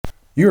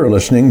You're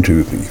listening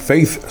to the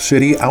Faith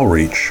City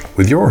Outreach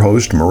with your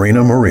host,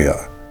 Marina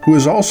Maria, who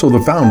is also the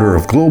founder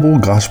of Global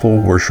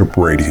Gospel Worship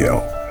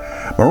Radio.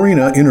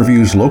 Marina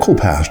interviews local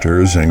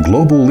pastors and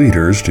global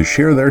leaders to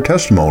share their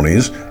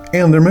testimonies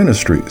and their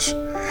ministries.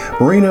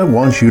 Marina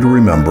wants you to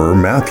remember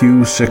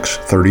Matthew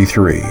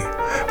 6:33.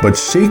 But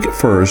seek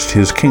first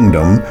his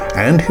kingdom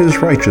and his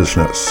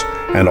righteousness,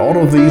 and all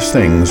of these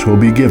things will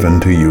be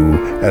given to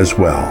you as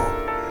well.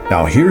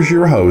 Now here's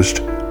your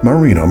host,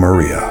 Marina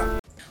Maria.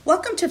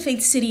 Welcome to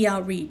Faith City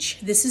Outreach.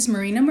 This is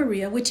Marina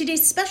Maria with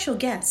today's special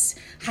guests,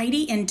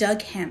 Heidi and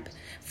Doug Hemp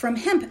from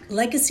Hemp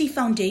Legacy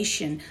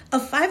Foundation, a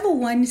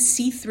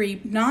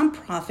 501c3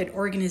 nonprofit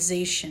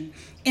organization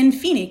in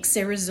Phoenix,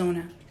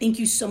 Arizona. Thank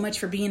you so much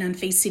for being on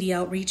Faith City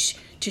Outreach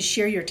to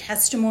share your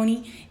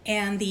testimony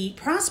and the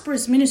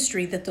prosperous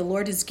ministry that the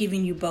Lord is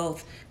giving you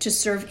both to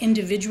serve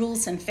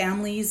individuals and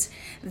families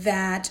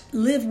that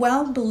live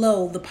well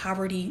below the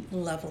poverty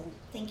level.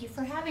 Thank you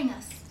for having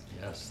us.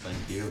 Yes,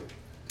 thank you.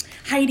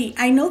 Heidi,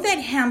 I know that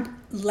Hemp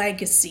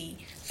Legacy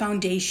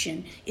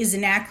Foundation is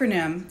an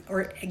acronym,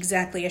 or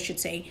exactly I should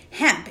say,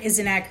 Hemp is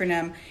an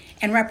acronym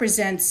and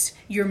represents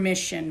your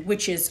mission,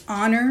 which is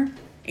honor,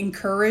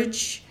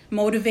 encourage,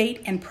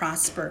 motivate, and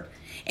prosper.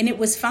 And it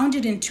was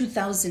founded in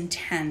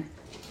 2010.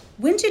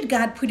 When did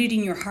God put it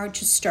in your heart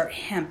to start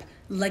Hemp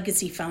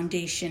Legacy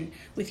Foundation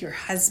with your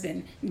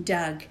husband,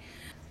 Doug?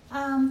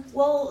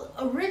 Well,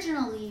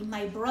 originally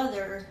my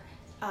brother,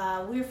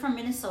 we were from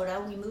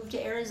Minnesota. We moved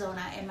to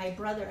Arizona, and my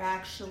brother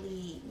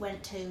actually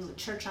went to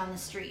church on the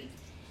street.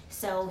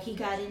 So he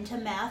got into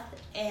meth,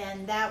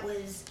 and that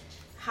was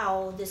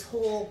how this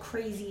whole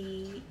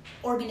crazy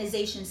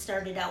organization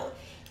started out.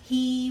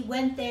 He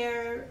went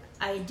there.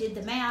 I did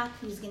the math.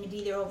 He was going to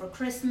be there over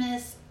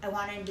Christmas. I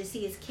wanted him to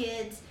see his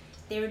kids.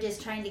 They were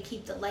just trying to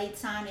keep the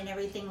lights on and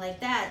everything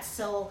like that.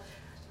 So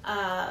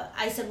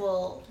I said,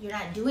 well, you're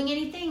not doing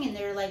anything? And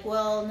they're like,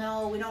 well,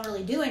 no, we don't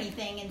really do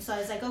anything. And so I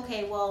was like,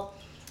 okay, well,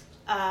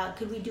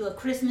 could we do a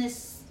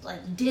Christmas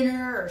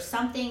dinner or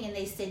something? And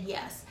they said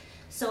yes.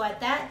 So at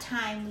that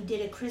time, we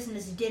did a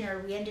Christmas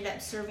dinner. We ended up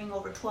serving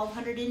over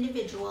 1,200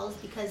 individuals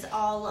because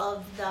all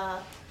of the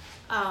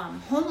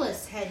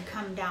homeless had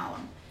come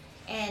down.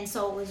 And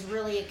so it was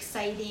really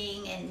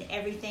exciting and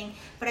everything.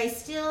 But I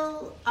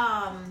still,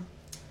 I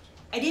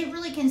didn't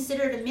really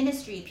consider it a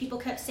ministry. People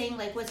kept saying,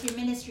 what's your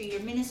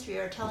ministry,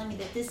 or telling me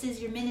that this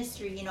is your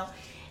ministry,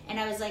 And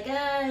I was like,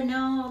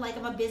 no,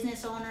 I'm a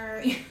business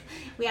owner.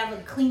 We have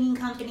a cleaning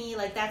company,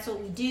 that's what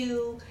we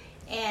do.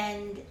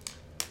 And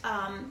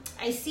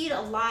I see it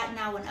a lot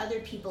now in other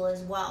people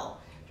as well,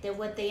 that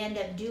what they end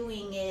up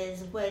doing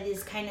is what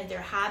is kind of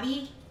their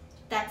hobby.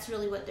 That's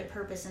really what their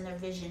purpose and their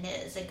vision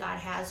is that God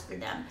has for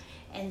them.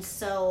 And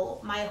so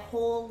my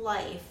whole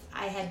life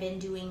I had been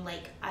doing,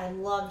 I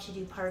love to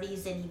do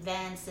parties and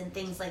events and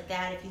things like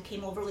that. If you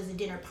came over, it was a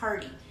dinner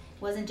party.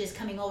 It wasn't just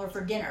coming over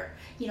for dinner,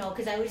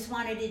 because I just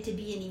wanted it to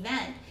be an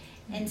event.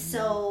 Mm-hmm. And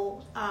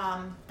so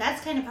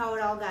that's kind of how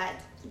it all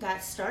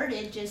got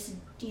started, just,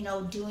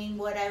 doing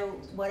what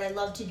I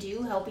love to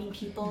do, helping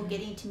people, mm-hmm.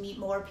 getting to meet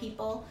more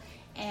people.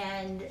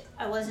 And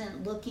I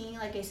wasn't looking,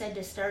 like I said,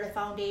 to start a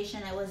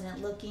foundation. I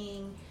wasn't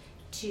looking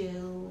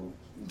to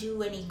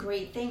do any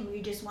great thing.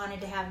 We just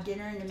wanted to have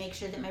dinner and to make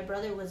sure that my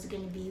brother was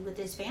going to be with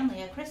his family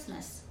at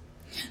Christmas.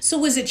 So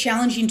was it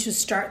challenging to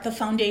start the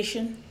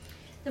foundation?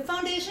 The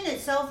foundation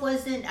itself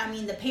wasn't,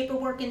 the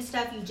paperwork and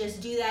stuff, you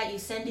just do that, you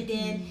send it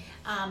in.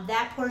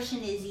 That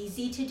portion is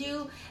easy to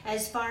do.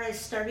 As far as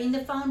starting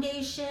the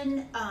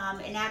foundation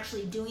and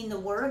actually doing the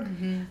work,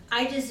 mm-hmm.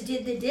 I just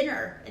did the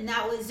dinner and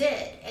that was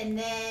it. And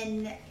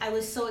then I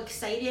was so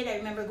excited. I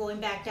remember going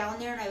back down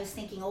there and I was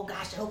thinking, oh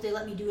gosh, I hope they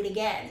let me do it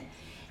again.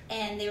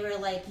 And they were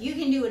like, you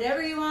can do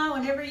whatever you want,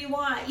 whenever you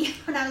want.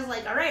 And I was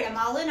like, all right, I'm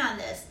all in on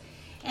this.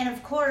 And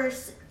of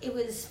course, it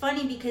was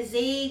funny because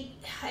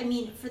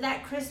for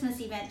that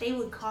Christmas event, they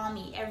would call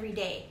me every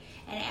day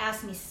and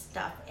ask me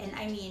stuff. And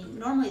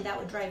normally that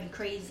would drive you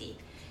crazy.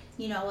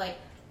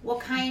 What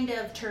kind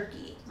of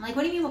turkey? I'm like,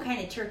 what do you mean what kind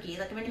of turkey?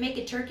 I'm going to make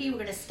a turkey, we're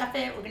going to stuff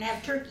it, we're going to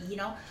have turkey,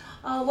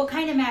 what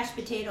kind of mashed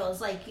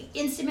potatoes?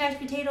 Instant mashed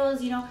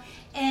potatoes,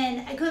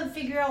 And I couldn't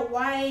figure out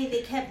why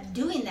they kept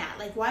doing that.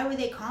 Why were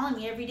they calling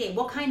me every day?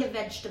 What kind of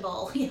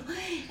vegetable?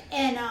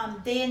 And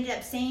they ended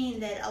up saying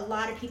that a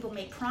lot of people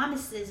make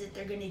promises that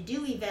they're going to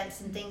do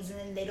events and things, and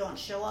then they don't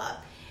show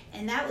up.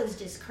 And that was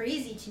just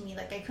crazy to me.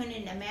 I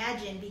couldn't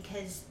imagine,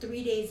 because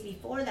 3 days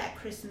before that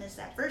Christmas,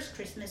 that first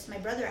Christmas, my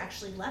brother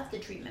actually left the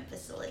treatment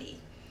facility.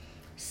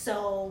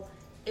 So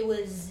it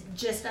was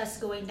just us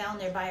going down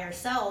there by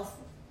ourselves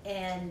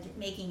and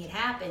making it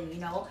happen,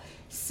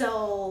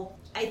 So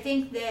I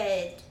think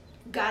that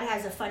God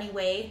has a funny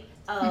way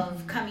of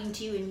mm-hmm. coming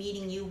to you and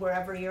meeting you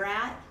wherever you're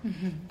at.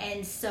 Mm-hmm.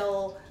 And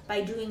so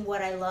by doing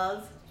what I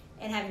love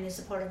and having the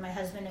support of my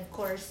husband, of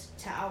course,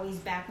 to always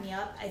back me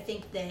up, I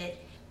think that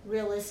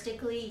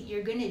realistically,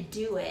 you're going to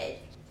do it.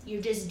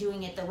 You're just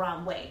doing it the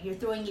wrong way. You're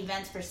throwing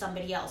events for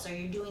somebody else, or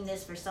you're doing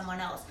this for someone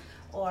else,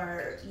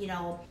 or,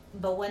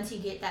 but once you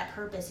get that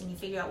purpose and you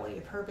figure out what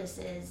your purpose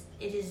is,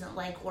 it isn't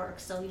like work.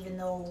 So even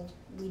though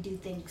we do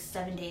things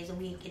 7 days a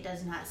week, it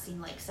does not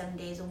seem like 7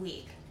 days a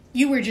week.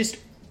 You were just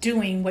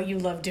doing what you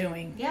love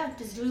doing. Yeah,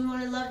 just doing what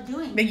I love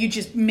doing. But you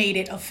just made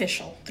it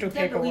official through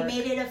paperwork. But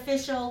we made it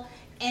official.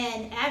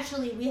 And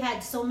actually, we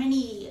had so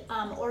many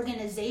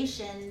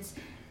organizations.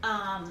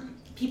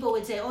 People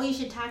would say, oh, you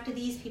should talk to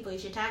these people. You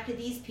should talk to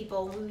these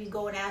people. We would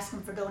go and ask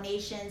them for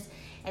donations.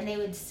 And they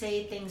would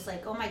say things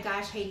like, oh my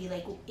gosh, Heidi,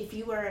 like if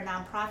you were a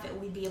nonprofit,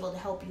 we'd be able to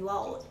help you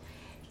out.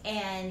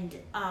 And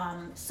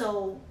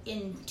so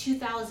in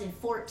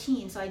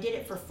 2014, so I did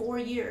it for 4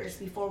 years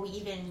before we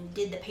even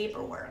did the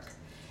paperwork.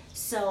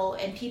 So,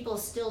 and people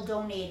still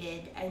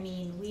donated. I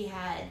mean, we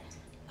had,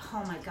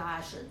 oh my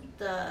gosh,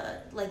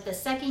 the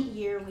second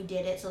year we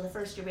did it, so the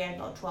first year we had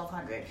about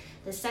 1,200.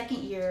 The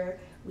second year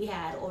we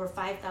had over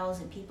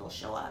 5,000 people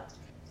show up.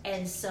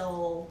 And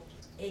so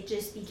it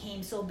just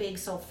became so big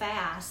so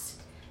fast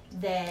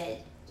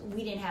that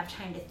we didn't have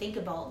time to think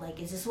about,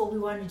 like, is this what we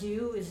want to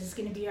do? Is this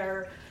going to be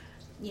our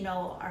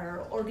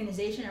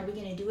organization? Are we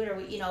going to do it? Or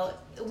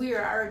we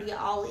were already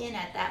all in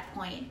at that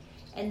point.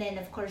 And then,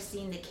 of course,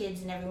 seeing the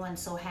kids and everyone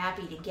so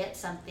happy to get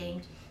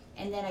something.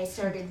 And then I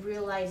started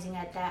realizing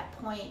at that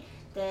point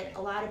that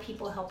a lot of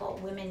people help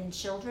out women and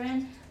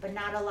children, but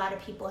not a lot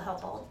of people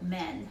help out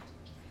men.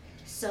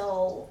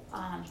 So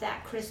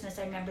that Christmas,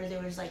 I remember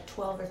there was like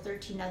 12 or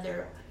 13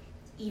 other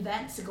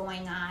events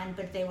going on,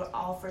 but they were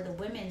all for the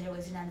women. There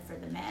was none for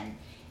the men.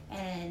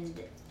 And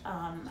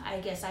I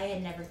guess I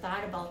had never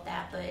thought about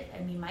that, but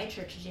I mean, my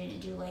church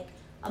didn't do like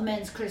a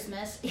men's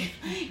Christmas,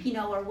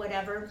 or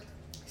whatever.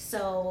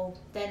 So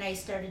then I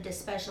started to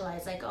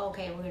specialize, like,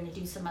 okay, we're going to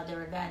do some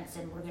other events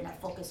and we're going to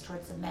focus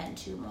towards the men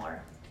too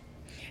more.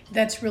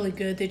 That's really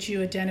good that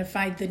you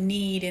identified the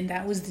need, and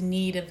that was the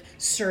need of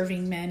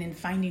serving men and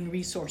finding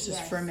resources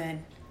for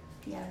men.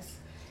 Yes.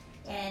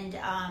 And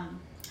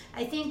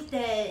I think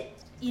that,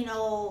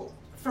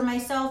 for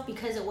myself,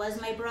 because it was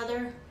my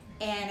brother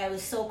and I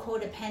was so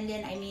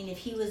codependent, I mean, if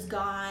he was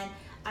gone,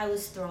 I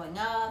was throwing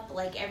up,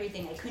 like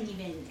everything. I couldn't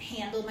even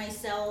handle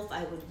myself.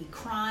 I would be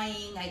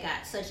crying. I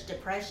got such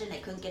depression. I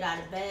couldn't get out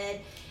of bed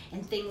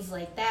and things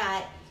like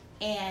that.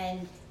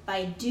 And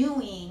by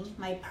doing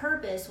my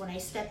purpose, when I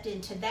stepped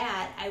into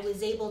that, I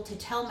was able to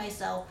tell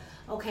myself,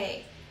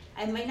 okay,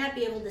 I might not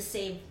be able to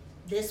save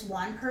this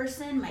one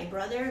person, my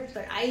brother,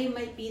 but I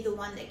might be the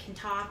one that can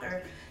talk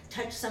or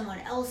touch someone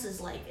else's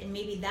life, and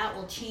maybe that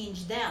will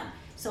change them.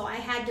 So I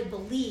had to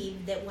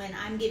believe that when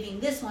I'm giving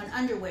this one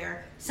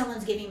underwear,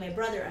 someone's giving my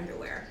brother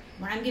underwear.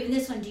 When I'm giving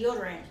this one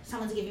deodorant,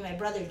 someone's giving my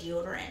brother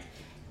deodorant.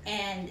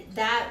 And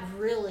that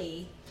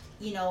really,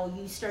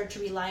 you start to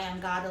rely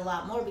on God a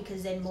lot more,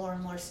 because then more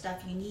and more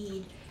stuff you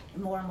need,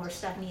 and more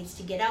stuff needs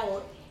to get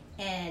out.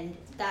 And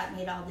that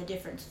made all the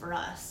difference for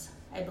us,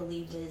 I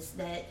believe, is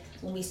that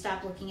when we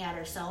stop looking at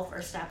ourselves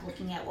or stop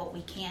looking at what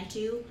we can't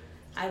do,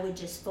 I would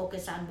just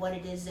focus on what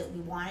it is that we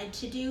wanted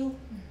to do.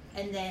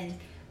 And then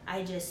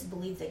I just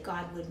believe that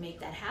God would make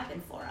that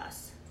happen for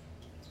us.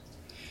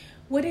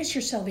 What is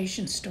your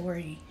salvation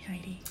story,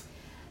 Heidi?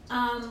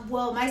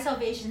 Well, my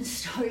salvation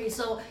story,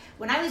 so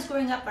when I was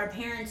growing up, our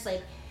parents,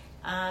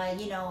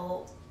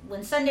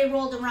 when Sunday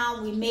rolled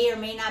around, we may or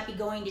may not be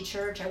going to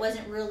church. I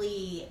wasn't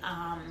really,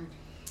 I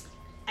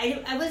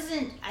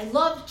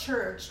loved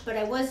church, but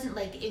I wasn't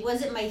it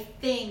wasn't my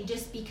thing,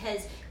 just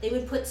because they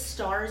would put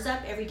stars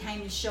up every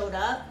time you showed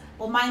up.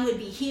 Well, mine would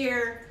be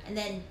here, and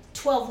then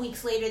 12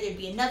 weeks later, there'd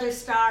be another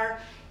star,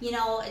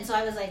 and so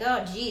I was like,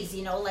 oh, geez,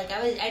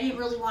 I didn't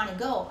really want to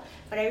go.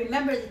 But I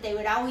remember that they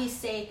would always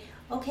say,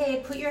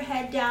 okay, put your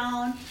head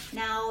down.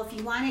 Now, if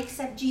you want to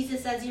accept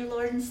Jesus as your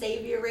Lord and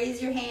Savior,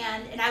 raise your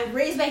hand. And I would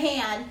raise my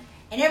hand.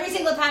 And every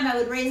single time I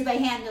would raise my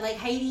hand, they're like,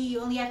 Heidi, you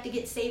only have to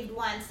get saved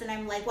once. And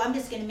I'm like, well, I'm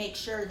just going to make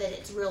sure that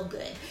it's real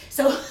good.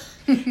 So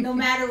no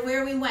matter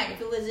where we went,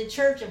 if it was a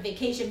church, a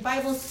vacation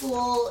Bible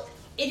school,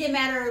 it didn't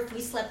matter if we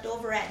slept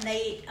over at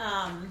night.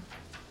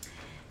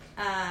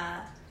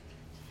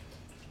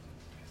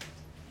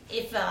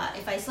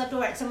 If I slept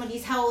over at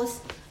somebody's house,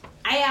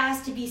 I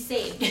asked to be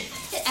saved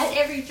at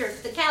every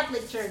church, the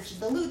Catholic church,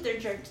 the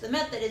Lutheran church, the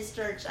Methodist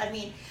church. I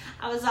mean,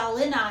 I was all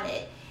in on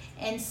it.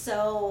 And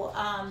so,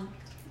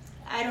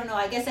 I don't know,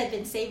 I guess I've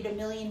been saved a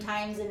million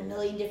times in a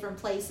million different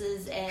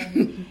places.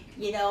 And,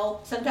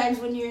 sometimes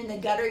when you're in the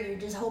gutter, you're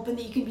just hoping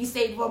that you can be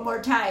saved one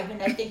more time.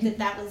 And I think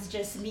that was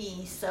just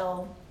me.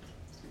 So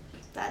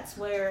that's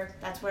where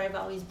I've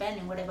always been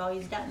and what I've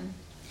always done.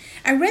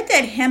 I read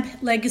that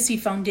Hemp Legacy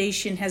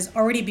Foundation has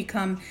already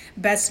become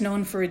best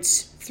known for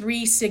its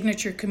 3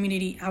 signature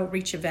community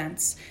outreach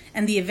events,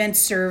 and the events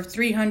serve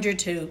 300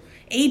 to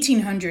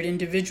 1,800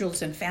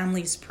 individuals and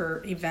families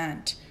per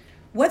event.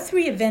 What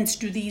 3 events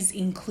do these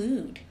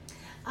include?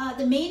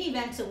 The main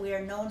events that we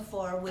are known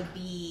for would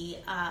be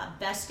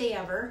Best Day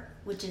Ever,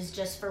 which is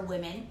just for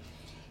women.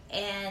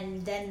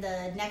 And then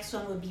the next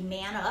one would be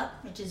Man Up,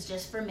 which is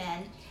just for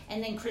men.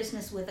 And then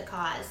Christmas with a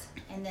Cause.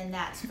 And then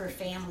that's for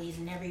families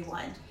and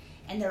everyone.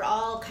 and they're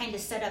all kind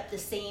of set up the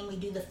same. We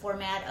do the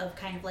format of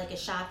kind of like a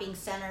shopping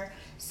center,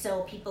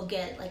 so people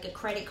get like a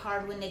credit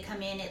card when they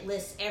come in. It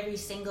lists every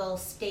single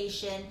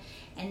station,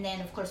 and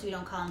then of course we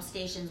don't call them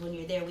stations when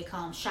you're there, we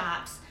call them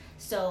shops.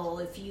 So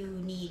if you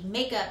need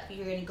makeup,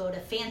 you're going to go to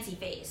Fancy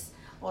Face,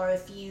 or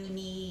if you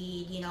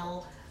need, you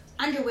know,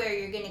 underwear,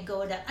 you're going to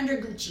go to Under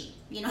Gucci,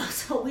 you know.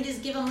 So we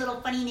just give them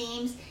little funny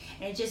names,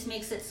 and it just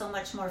makes it so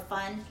much more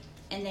fun,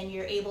 and then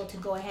you're able to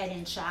go ahead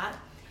and shop.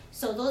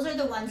 So those are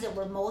the ones that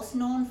we're most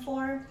known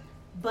for.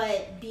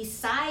 But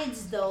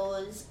besides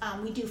those,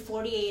 we do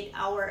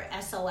 48-hour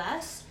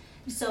SOS.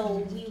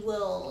 So we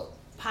will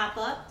pop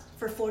up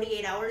for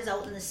 48 hours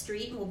out in the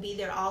street, and we'll be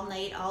there all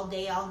night, all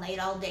day, all night,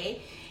 all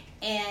day.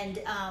 And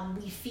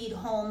we feed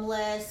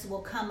homeless. We'll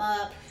come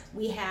up.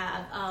 We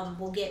have,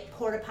 we'll get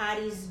porta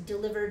potties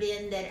delivered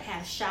in that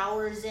have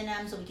showers in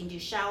them, so we can do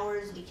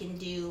showers. We can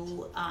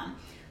do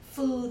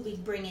food. We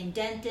bring in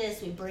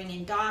dentists. We bring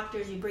in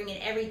doctors. We bring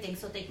in everything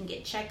so they can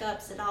get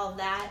checkups and all of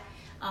that.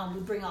 We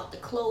bring out the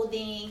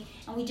clothing,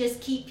 and we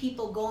just keep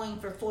people going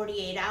for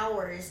 48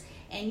 hours.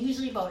 And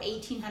usually about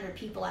 1,800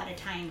 people at a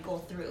time go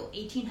through,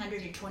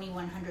 1,800 to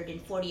 2,100 in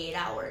 48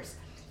 hours.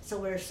 So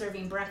we're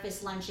serving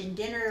breakfast, lunch, and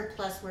dinner,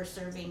 plus we're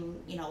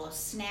serving, you know,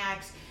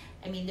 snacks.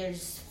 I mean,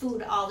 there's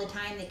food all the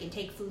time. They can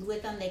take food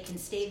with them. They can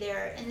stay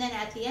there. And then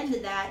at the end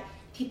of that,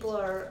 people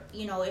are,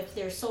 you know, if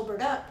they're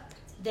sobered up,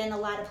 then a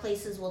lot of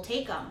places will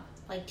take them,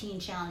 like Teen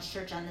Challenge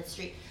Church on the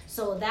street.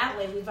 So that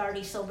way we've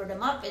already sobered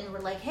them up, and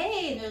we're like,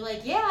 hey, and they're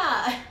like,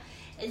 yeah.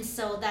 And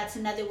so that's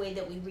another way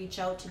that we reach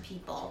out to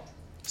people.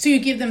 So you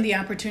give them the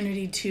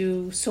opportunity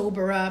to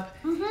sober up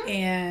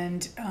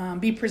and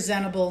be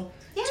presentable,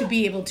 to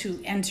be able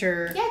to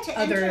enter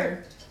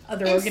other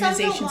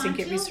organizations and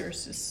get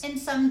resources. And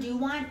some do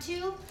want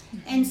to.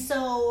 And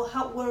so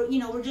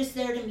we're just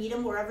there to meet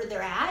them wherever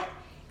they're at.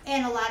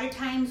 And a lot of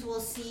times we'll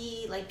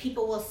see, like,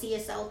 people will see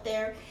us out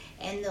there,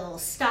 and they'll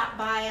stop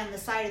by on the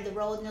side of the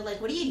road, and they're like,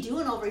 what are you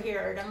doing over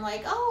here? And I'm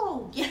like,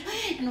 oh, yeah.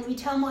 And we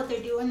tell them what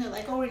they're doing. They're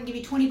like, oh, we're going to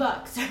give you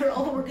 $20. Or,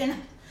 oh, we're going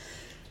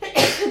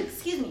to,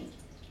 excuse me,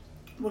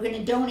 we're going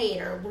to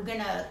donate, or we're going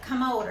to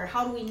come out, or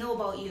how do we know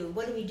about you?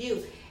 What do we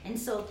do? And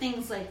so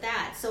things like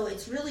that. So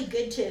it's really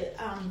good to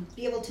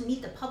be able to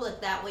meet the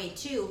public that way,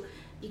 too,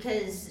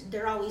 because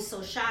they're always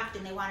so shocked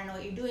and they want to know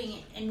what you're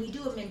doing. And we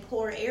do them in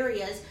poor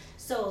areas.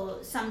 So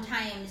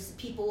sometimes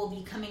people will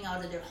be coming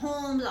out of their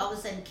homes. All of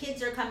a sudden,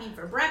 kids are coming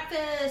for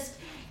breakfast.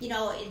 You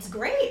know, it's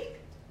great.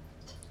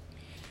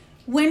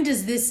 When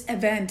does this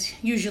event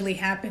usually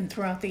happen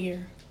throughout the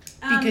year?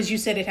 Because you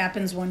said it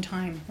happens one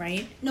time,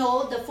 right?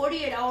 No, the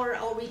 48-hour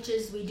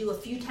outreaches we do a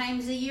few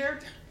times a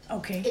year.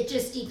 Okay. It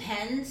just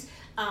depends.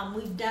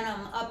 We've done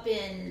them up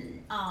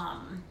in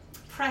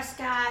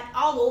Prescott,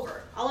 all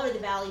over the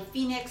valley,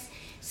 Phoenix.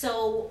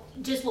 So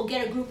just we'll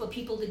get a group of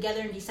people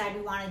together and decide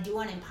we want to do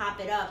one and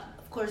pop it up.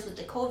 Of course, with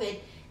the COVID,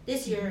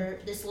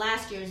 this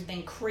last year has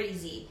been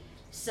crazy.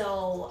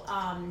 So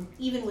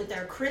even with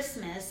our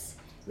Christmas,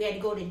 we had to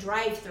go to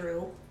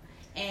drive-through.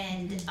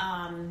 And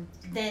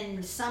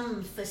then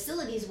some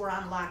facilities were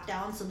on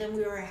lockdown, so then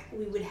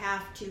we would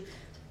have to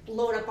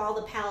load up all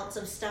the pallets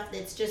of stuff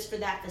that's just for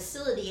that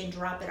facility and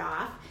drop it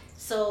off.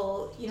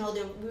 So, you know,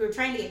 we were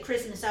trying to get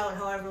Christmas out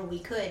however we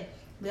could.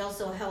 We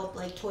also helped,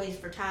 like, Toys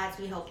for Tots.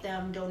 We helped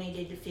them,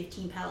 donated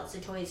 15 pallets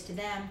of toys to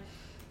them.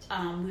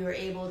 We were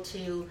able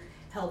to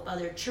help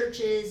other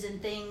churches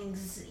and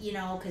things, you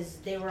know, because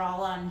they were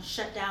all on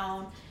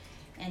shutdown.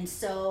 And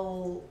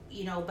so,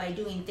 you know, by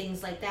doing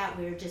things like that,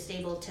 we were just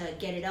able to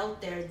get it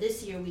out there.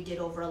 This year we did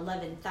over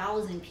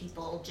 11,000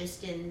 people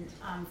just in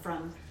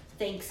from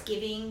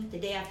Thanksgiving, the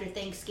day after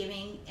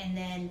Thanksgiving, and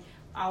then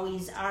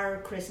always our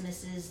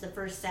Christmas is the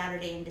first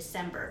Saturday in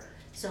December.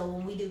 So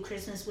when we do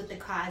Christmas with the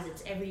Cause,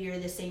 it's every year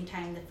the same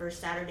time, the first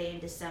Saturday in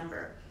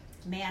December.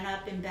 Man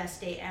Up and Best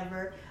Day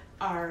Ever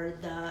are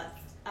the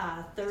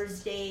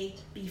Thursday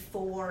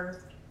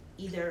before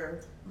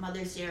either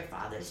Mother's Day or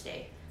Father's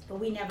Day. But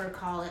we never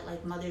call it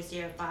like Mother's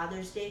Day or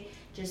Father's Day,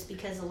 just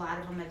because a lot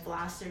of them have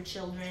lost their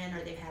children,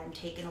 or they've had them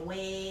taken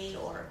away,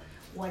 or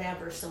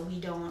whatever. So we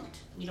don't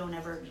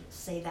ever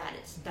say that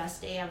it's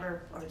Best Day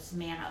Ever or it's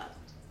Man Up.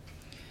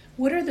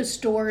 What are the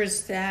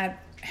stores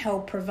that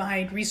help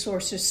provide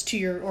resources to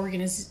your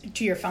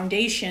to your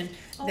foundation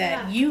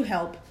you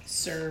help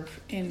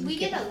serve? We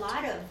get a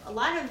lot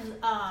of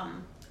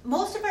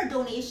most of our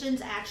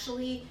donations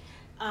actually.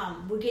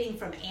 We're getting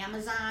from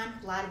Amazon,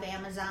 a lot of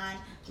Amazon.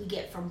 We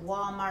get from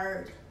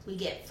Walmart. We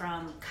get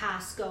from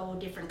Costco,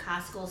 different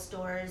Costco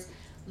stores.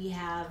 We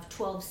have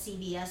 12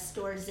 CVS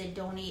stores that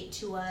donate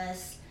to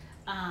us.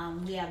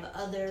 We have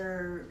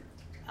other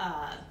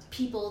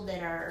people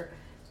that are,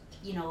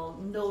 you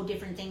know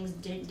different things,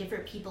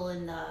 different people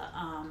in the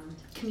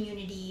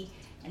community,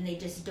 and they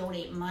just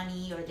donate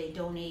money, or they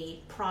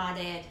donate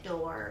product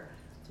or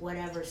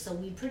whatever. So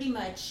we pretty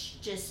much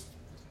just,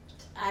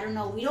 I don't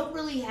know, we don't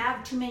really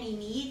have too many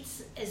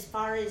needs as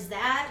far as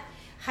that.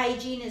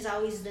 Hygiene is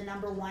always the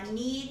number one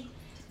need.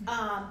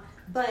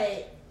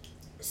 But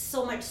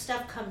so much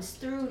stuff comes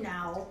through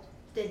now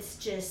that's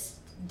just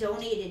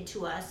donated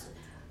to us.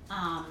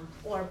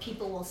 Or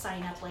people will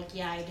sign up like,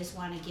 yeah, I just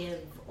want to give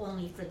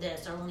only for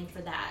this or only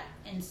for that.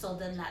 And so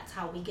then that's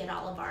how we get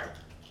all of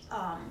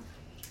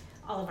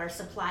our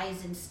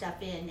supplies and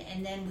stuff in.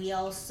 And then we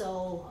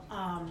also,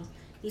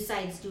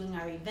 besides doing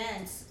our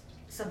events,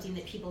 something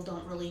that people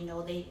don't really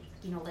know, they,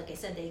 like I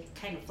said, they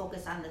kind of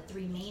focus on the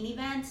 3 main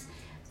events,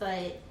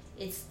 but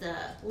it's the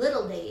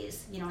little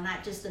days,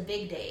 not just the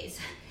big days.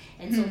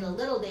 And so the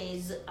little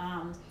days,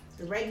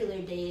 the regular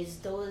days,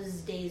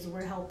 those days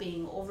we're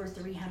helping over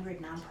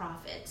 300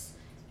 nonprofits.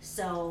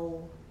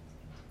 So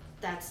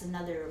that's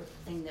another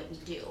thing that we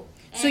do.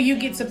 So you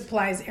get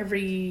supplies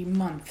every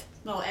month?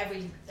 No,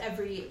 every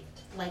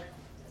like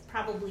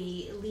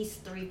probably at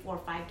least 3, 4,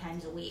 5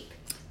 times a week.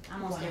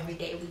 Almost every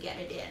day we get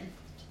it in.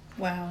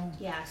 Wow.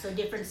 Yeah, so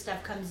different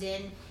stuff comes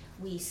in.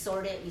 We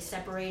sort it, we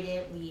separate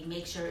it, we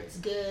make sure it's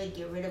good,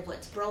 get rid of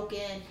what's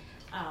broken,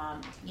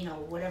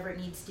 whatever it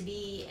needs to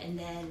be, and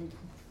then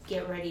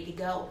get ready to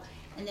go.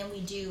 And then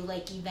we do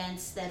like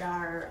events that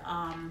are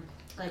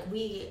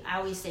I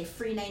always say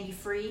free 90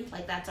 free,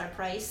 like that's our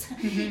price.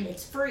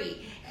 It's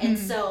free. And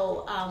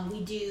so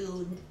we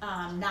do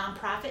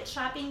nonprofit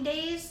shopping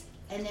days,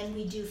 and then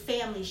we do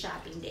family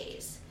shopping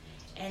days.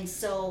 And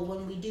so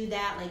when we do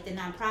that, like the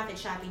nonprofit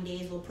shopping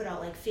days, we'll put out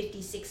like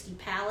 50, 60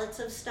 pallets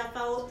of stuff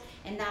out,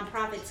 and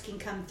nonprofits can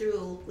come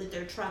through with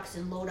their trucks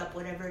and load up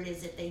whatever it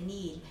is that they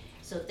need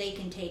so that they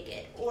can take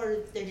it.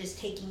 Or they're just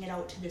taking it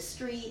out to the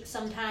street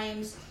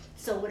sometimes.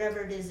 So whatever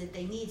it is that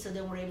they need, so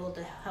then we're able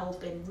to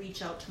help and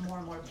reach out to more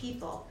and more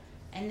people.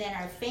 And then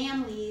our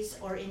families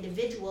or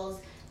individuals,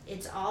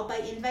 it's all by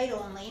invite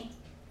only.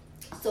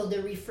 So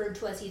they're referred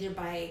to us either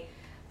by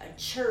a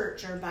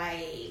church or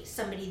by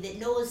somebody that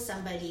knows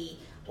somebody,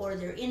 or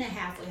they're in a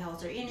halfway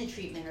house or in a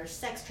treatment, or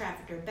sex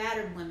trafficked or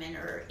battered women,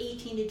 or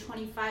 18 to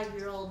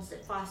 25-year-olds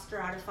that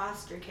foster out of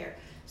foster care.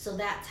 So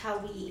that's how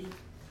the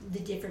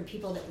different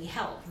people that we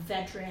help,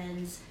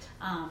 veterans,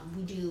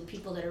 we do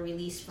people that are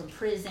released from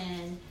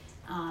prison,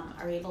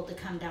 are able to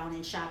come down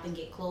and shop and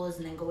get clothes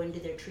and then go into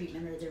their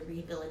treatment or their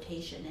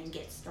rehabilitation and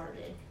get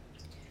started.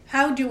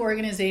 How do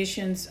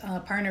organizations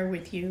partner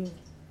with you?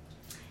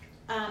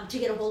 To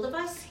get a hold of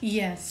us?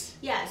 Yes.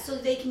 Yeah, so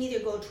they can either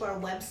go to our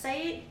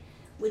website,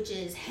 which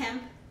is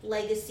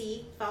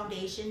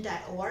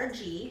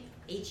hemplegacyfoundation.org,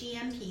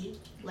 H.E.M.P,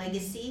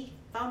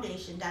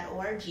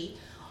 legacyfoundation.org,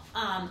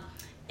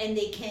 and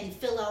they can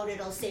fill out,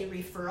 it'll say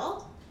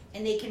referral,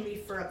 and they can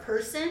refer a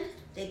person,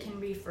 they can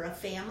refer a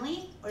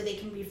family, or they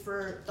can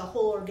refer the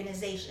whole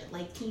organization,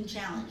 like Teen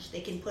Challenge. They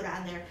can put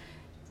on their,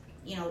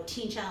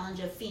 Teen Challenge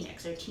of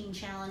Phoenix or Teen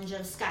Challenge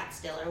of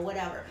Scottsdale or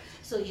whatever.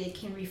 So you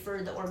can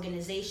refer the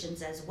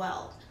organizations as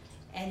well.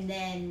 And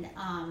then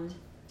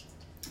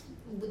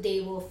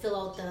they will fill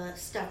out the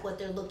stuff, what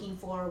they're looking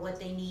for, what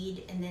they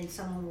need, and then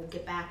someone will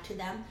get back to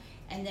them.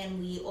 And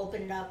then we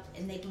open it up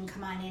and they can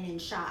come on in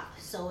and shop.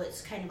 So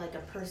it's kind of like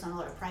a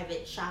personal or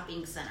private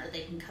shopping center.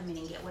 They can come in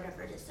and get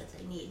whatever it is that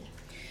they need.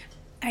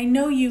 I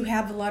know you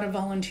have a lot of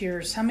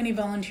volunteers. How many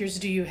volunteers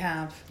do you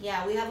have?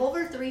 Yeah, we have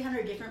over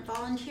 300 different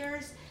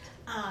volunteers.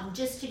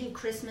 Just to do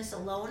Christmas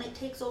alone, it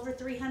takes over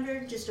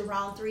 300, just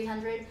around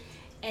 300.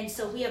 And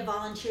so we have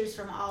volunteers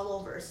from all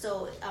over.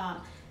 So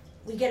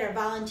we get our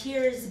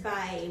volunteers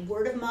by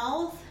word of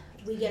mouth.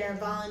 We get our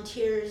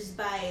volunteers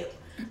by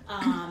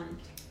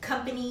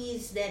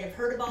companies that have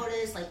heard about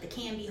us, like the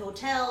Canby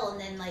Hotel, and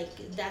then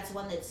that's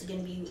one that's going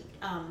to be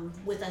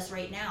with us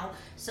right now.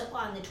 So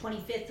on the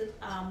 25th,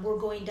 we're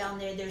going down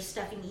there. They're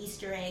stuffing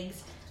Easter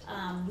eggs.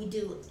 We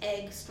do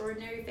Egg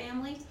Extraordinary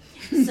Family,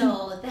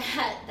 so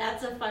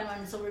that's a fun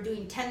one. So we're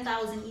doing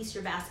 10,000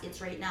 Easter baskets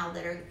right now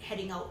that are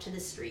heading out to the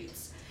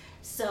streets.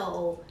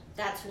 So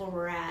that's where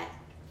we're at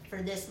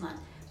for this month.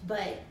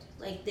 But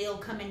they'll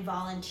come and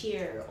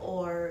volunteer,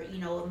 or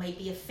it might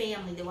be a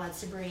family that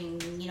wants to bring,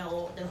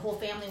 the whole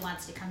family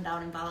wants to come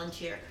down and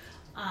volunteer.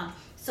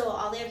 So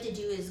all they have to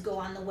do is go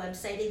on the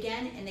website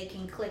again, and they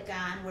can click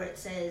on where it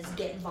says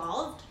Get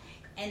Involved.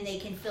 And they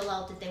can fill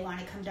out that they want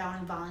to come down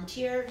and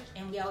volunteer.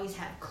 And we always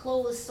have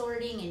clothes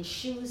sorting and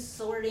shoes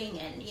sorting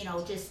and,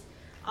 just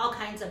all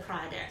kinds of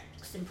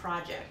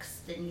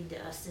projects that need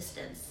the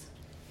assistance.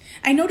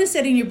 I noticed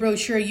that in your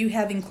brochure you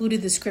have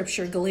included the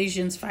scripture,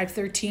 Galatians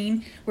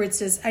 5:13, where it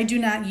says, I do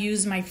not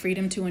use my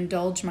freedom to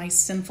indulge my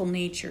sinful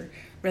nature.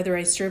 Rather,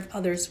 I serve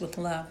others with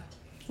love.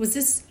 Was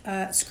this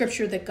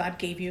scripture that God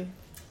gave you?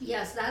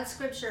 Yes, that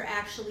scripture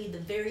actually, the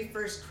very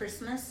first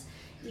Christmas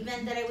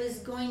event that I was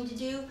going to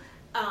do,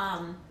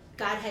 God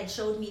had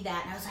showed me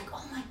that, and I was like,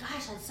 oh my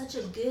gosh, that's such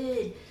a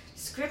good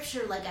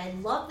scripture. I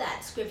love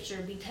that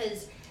scripture,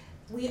 because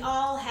we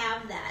all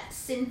have that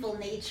sinful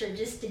nature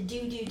just to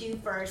do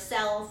for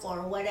ourselves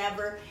or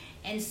whatever.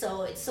 And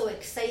so it's so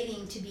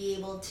exciting to be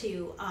able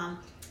to, I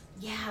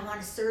want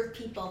to serve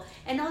people.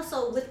 And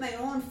also with my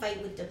own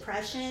fight with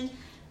depression,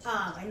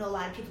 I know a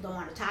lot of people don't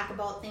want to talk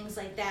about things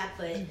like that,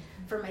 but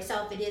for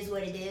myself, it is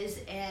what it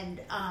is.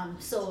 And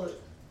so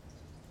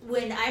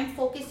when I'm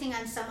focusing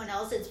on someone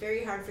else, it's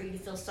very hard for you to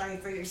feel sorry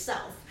for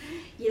yourself.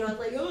 It's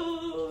like,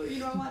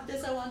 I want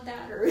this, I want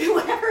that, or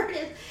whatever it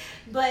is.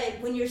 But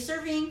when you're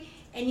serving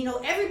And,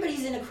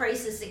 everybody's in a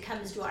crisis that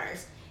comes to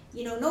ours.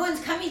 No one's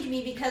coming to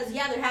me because,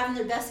 they're having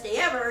their best day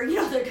ever.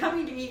 They're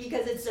coming to me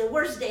because it's their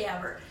worst day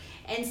ever.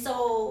 And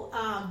so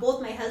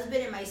both my husband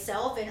and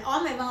myself and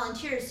all my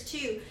volunteers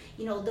too,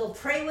 they'll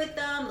pray with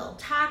them, they'll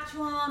talk to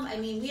them. I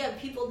mean, we have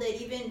people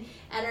that even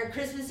at our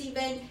Christmas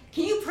event,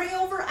 can you pray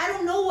over? I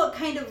don't know what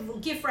kind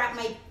of gift wrap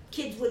my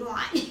kids would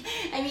want.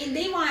 I mean,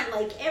 they want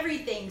like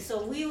everything.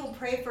 So we will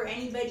pray for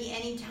anybody,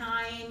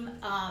 anytime.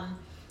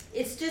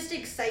 It's just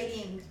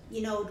exciting,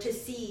 to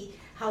see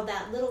how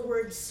that little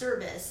word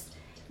service,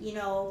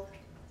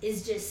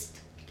 is just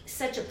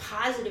such a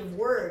positive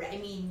word. I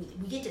mean,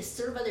 we get to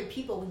serve other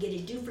people. We get to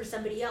do for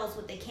somebody else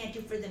what they can't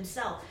do for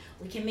themselves.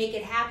 We can make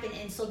it happen.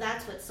 And so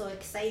that's what's so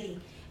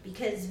exciting.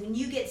 Because when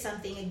you get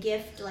something, a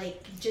gift,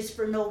 like just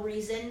for no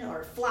reason,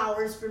 or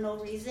flowers for no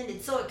reason,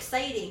 it's so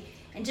exciting.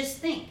 And just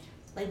think,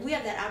 like we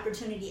have that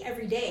opportunity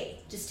every day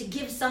just to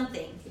give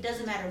something. It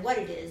doesn't matter what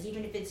it is,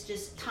 even if it's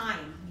just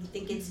time. You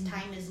think it's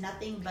time is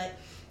nothing, but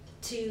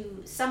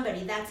to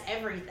somebody, that's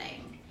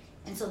everything.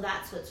 And so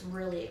that's what's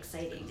really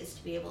exciting, is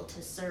to be able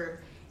to serve.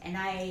 And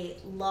I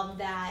love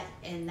that,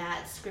 and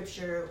that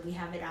scripture, we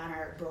have it on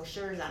our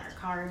brochures, on our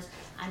cards,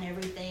 on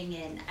everything.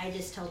 And I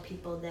just tell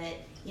people that,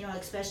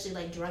 especially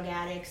like drug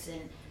addicts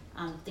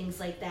and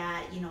things like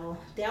that,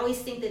 they always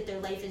think that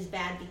their life is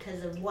bad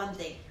because of one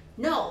thing.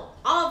 No,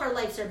 all of our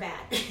lives are bad.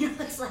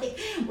 It's like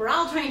we're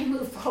all trying to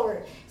move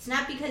forward. It's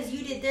not because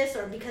you did this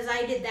or because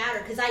I did that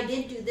or because I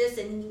didn't do this.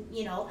 And,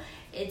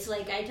 it's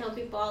like I tell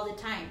people all the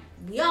time,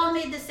 we all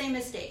made the same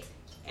mistakes.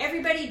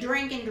 Everybody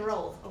drank and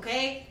drove,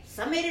 okay?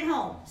 Some made it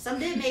home. Some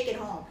didn't make it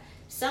home.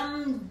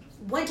 Some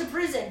went to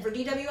prison for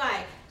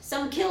DWI.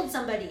 Some killed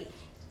somebody.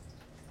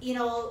 We've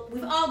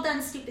all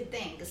done stupid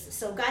things.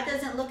 So God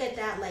doesn't look at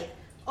that like,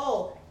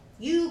 oh,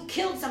 you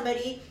killed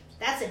somebody,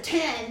 that's a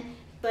 10,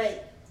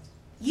 but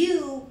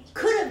you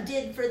could have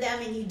did for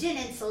them and you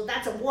didn't, so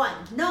that's a 1.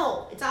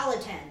 No, it's all a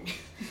 10.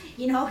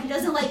 He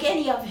doesn't like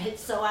any of it.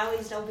 So I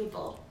always tell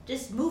people,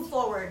 just move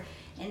forward.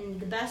 And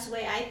the best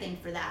way I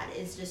think for that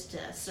is just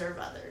to serve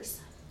others.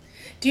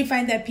 Do you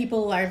find that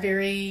people are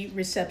very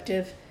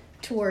receptive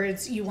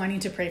towards you wanting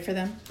to pray for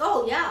them?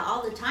 Oh yeah,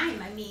 all the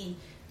time. I mean,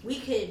 we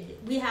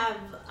have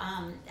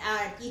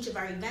at each of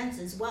our events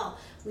as well,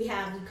 we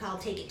call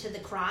Take It to the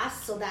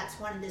Cross. So that's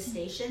one of the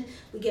stations.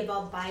 We give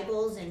out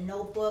Bibles and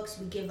notebooks.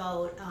 We give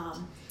out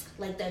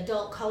like the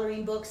adult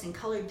coloring books and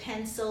colored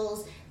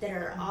pencils that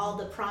are all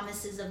the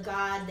promises of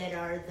God, that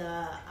are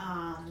the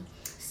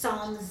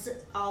Psalms,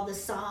 all the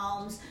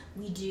Psalms.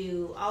 We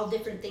do all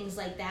different things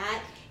like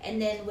that.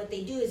 And then what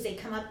they do is they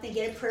come up and they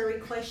get a prayer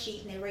request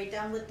sheet and they write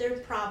down what their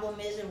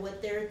problem is or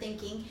what they're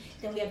thinking.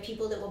 Then we have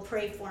people that will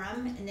pray for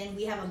them, and then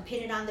we have them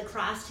pin it on the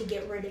cross to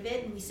get rid of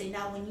it. And we say,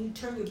 now when you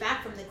turn your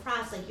back from the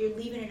cross, like you're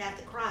leaving it at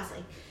the cross,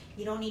 like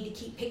you don't need to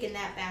keep picking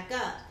that back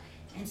up.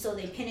 And so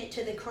they pin it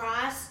to the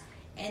cross.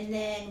 And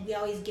then we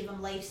always give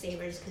them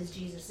lifesavers because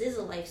Jesus is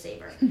a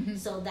lifesaver. Mm-hmm.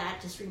 So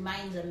that just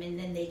reminds them, and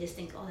then they just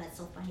think, oh, that's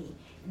so funny.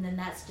 And then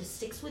that just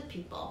sticks with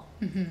people.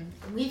 Mm-hmm.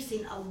 And we've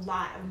seen a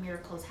lot of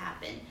miracles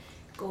happen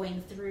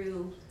going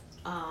through,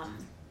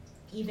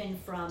 even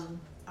from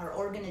our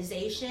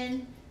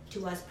organization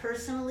to us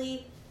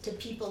personally to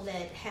people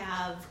that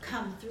have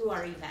come through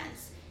our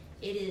events.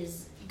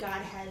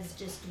 God has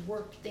just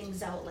worked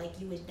things out like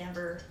you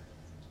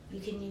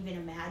can even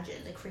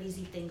imagine the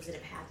crazy things that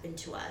have happened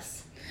to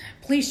us.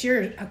 Please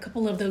share a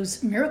couple of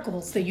those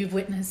miracles that you've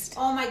witnessed.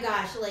 Oh my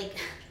gosh, like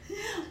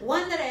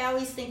one that I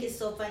always think is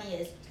so funny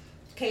is,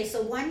 okay,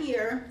 so one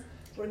year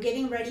we're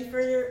getting ready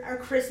for our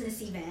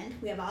Christmas event.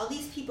 We have all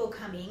these people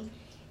coming,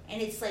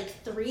 and it's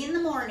like 3 a.m,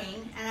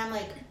 and I'm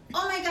like,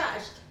 oh my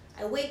gosh.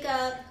 I wake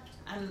up,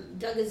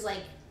 Doug is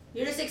like,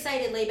 you're just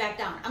excited, lay back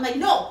down. I'm like,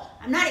 no,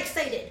 I'm not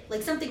excited.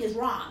 Like something is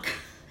wrong.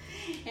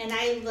 And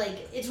I'm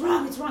like, it's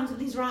wrong,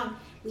 something's wrong.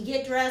 We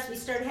get dressed, we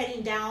start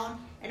heading down,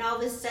 and all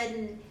of a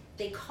sudden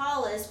they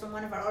call us from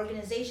one of our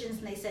organizations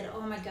and they said,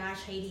 oh my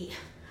gosh, Heidi,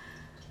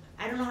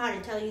 I don't know how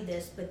to tell you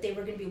this, but they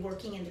were going to be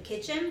working in the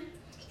kitchen.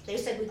 They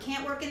said, we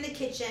can't work in the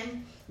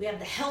kitchen. We have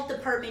the health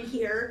department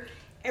here.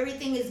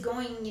 Everything is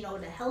going,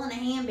 to hell in a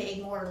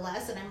handbag, more or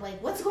less. And I'm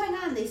like, what's going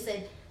on? They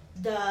said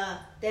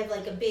they have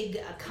like a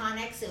big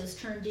Connex that was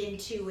turned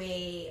into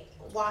a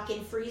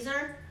walk-in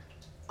freezer.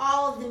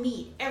 All of the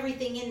meat,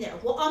 everything in there.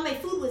 Well, all my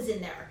food was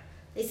in there.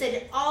 They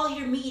said, all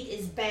your meat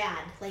is bad,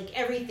 like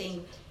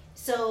everything.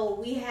 So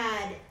we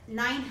had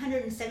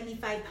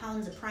 975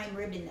 pounds of prime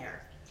rib in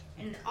there.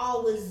 And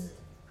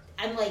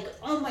I'm like,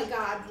 oh my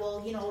God,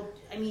 well,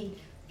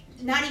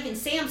 not even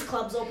Sam's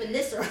Club's open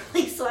this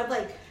early. So I'm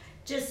like,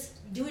 just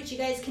do what you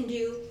guys can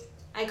do.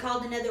 I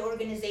called another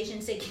organization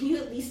and said, can you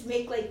at least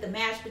make like the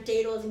mashed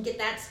potatoes and get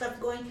that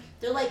stuff going?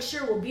 They're like,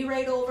 sure, we'll be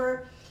right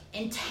over.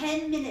 And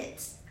 10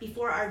 minutes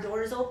before our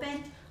doors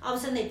open, all of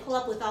a sudden they pull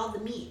up with all the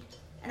meat.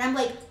 And I'm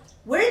like,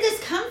 where did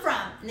this come from?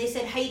 And they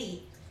said,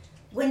 Heidi,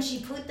 when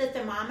she put the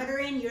thermometer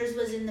in, yours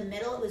was in the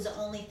middle. It was the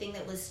only thing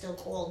that was still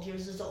cold.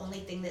 Yours was the only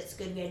thing that's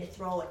good. We had to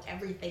throw out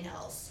everything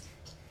else.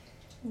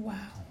 Wow.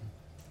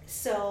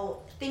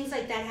 So things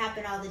like that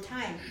happen all the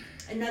time.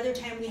 Another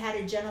time we had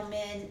a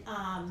gentleman,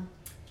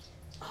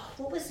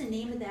 what was the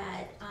name of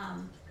that?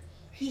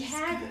 He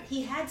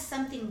had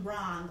something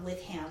wrong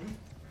with him.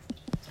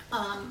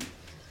 I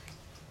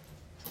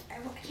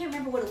can't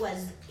remember what it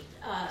was.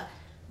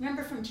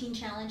 Remember from Teen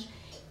Challenge?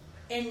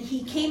 And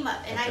he came up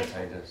and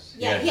hepatitis.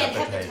 he had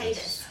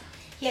hepatitis.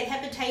 He had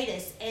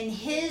hepatitis, and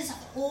his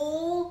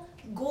whole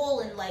goal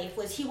in life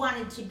was he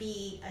wanted to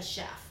be a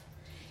chef.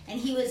 And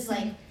he was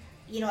like,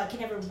 I can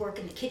never work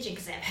in the kitchen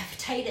because I have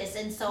hepatitis.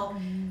 And so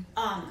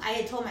I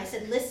had told him, I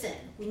said, listen,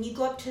 when you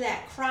go up to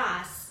that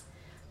cross,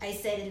 I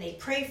said, and they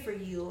pray for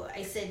you,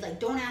 I said, like,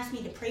 don't ask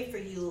me to pray for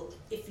you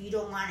if you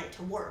don't want it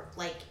to work.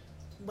 Like,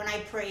 when I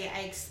pray,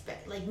 I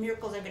expect, like,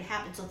 miracles are going to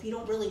happen. So if you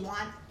don't really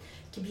want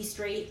to be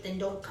straight, then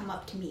don't come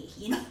up to me,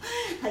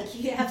 like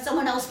you have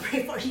someone else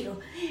pray for you.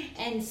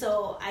 And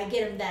so I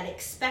get him that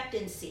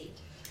expectancy.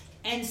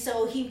 And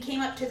so he came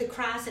up to the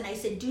cross, and I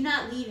said, do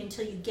not leave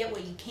until you get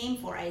what you came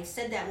for. I had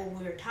said that when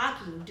we were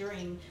talking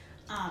during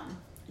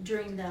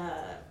the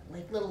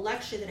like little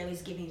lecture that I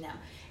was giving them.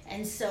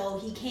 And so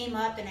he came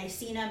up, and I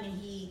seen him,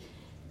 and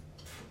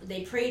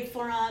they prayed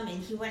for him,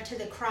 and he went to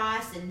the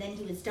cross, and then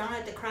he was down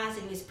at the cross,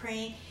 and he was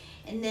praying,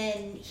 and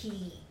then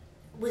he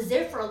was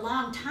there for a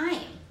long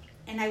time.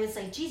 And I was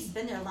like, geez, he's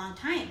been there a long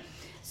time.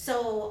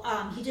 So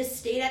he just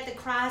stayed at the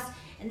cross,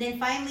 and then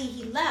finally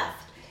he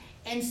left.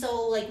 And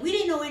so, like, we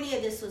didn't know any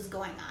of this was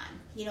going on.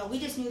 We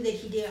just knew that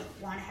he didn't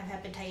want to have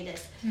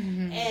hepatitis.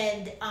 Mm-hmm.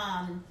 And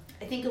I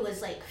think it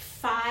was like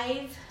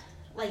 5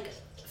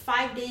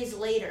 days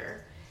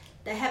later,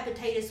 the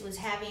hepatitis was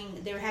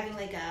they were having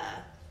like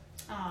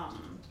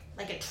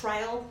a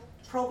trial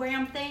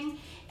program thing,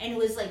 and it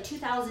was like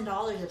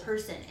 $2,000 a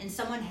person, and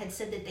someone had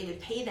said that they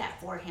would pay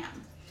that for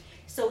him.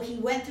 So he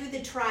went through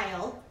the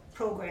trial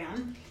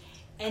program,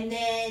 and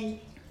then,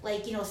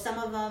 like, some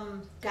of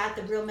them got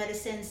the real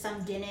medicine,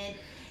 some didn't,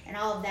 and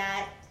all of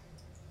that.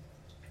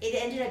 It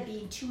ended up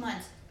being 2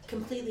 months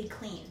completely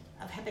clean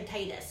of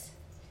hepatitis.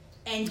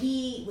 And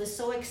he was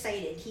so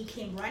excited. He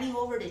came running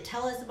over to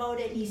tell us about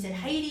it. And he said,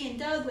 Heidi and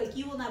Doug, like,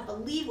 you will not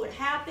believe what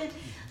happened.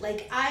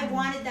 Like, I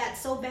wanted that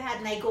so bad.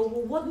 And I go,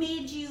 well, what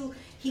made you?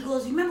 He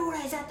goes, remember when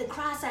I was at the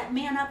cross, that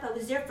man up, I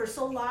was there for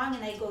so long?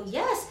 And I go,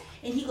 yes.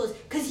 And he goes,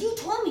 because you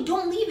told me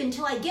don't leave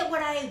until I get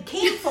what I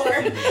came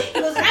for. He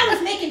goes, and I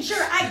was making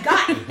sure I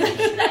got it.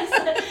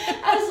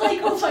 I was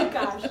like, oh my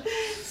gosh.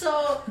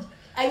 So,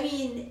 I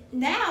mean,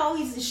 now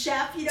he's a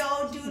chef, doing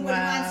what he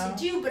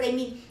wants to do. But I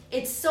mean,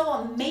 it's so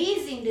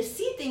amazing to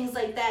see things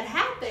like that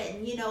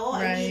happen,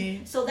 Right. I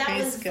mean, so that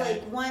Praise was God.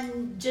 like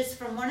one just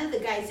from one of the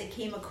guys that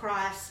came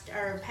across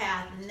our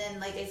path. And then,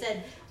 like I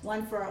said,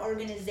 one for our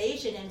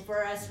organization, and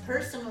for us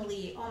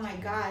personally, oh my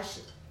gosh,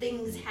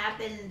 things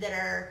happen that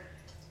are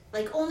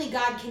like only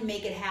God can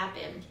make it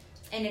happen.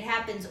 And it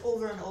happens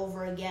over and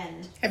over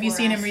again. Have you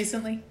seen him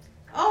recently?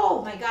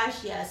 Oh my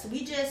gosh, yes.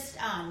 We just,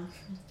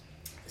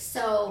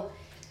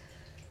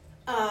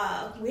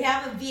 we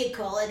have a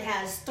vehicle. It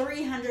has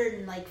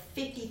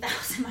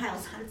 350,000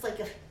 miles on it. It's like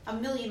a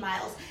million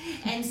miles.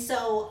 And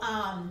so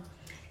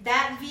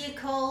that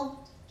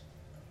vehicle,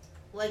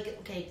 like,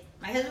 okay,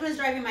 my husband was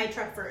driving my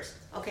truck first.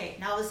 Okay,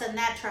 now all of a sudden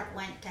that truck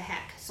went to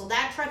heck. So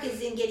that truck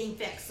is in getting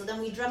fixed. So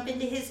then we jump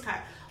into his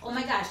car. Oh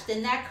my gosh,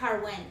 then that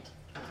car went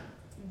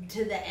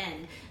to the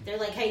end. They're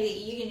like, hey,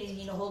 you're going to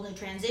need a whole new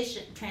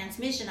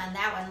transmission on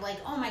that one. Like,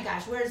 oh my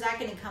gosh, where is that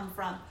going to come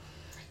from?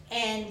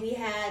 And we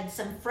had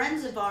some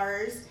friends of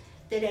ours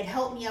that had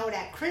helped me out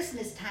at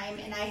Christmas time,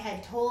 and I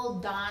had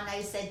told Dawn,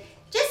 I said,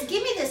 just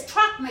give me this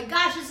truck. My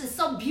gosh, this is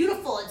so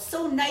beautiful. It's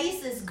so nice,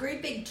 this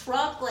great big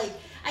truck. Like,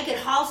 I could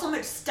haul so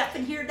much stuff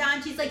in here,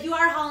 Dawn. She's like, you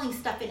are hauling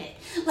stuff in it.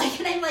 Like,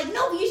 and I'm like,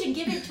 no, you should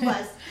give it to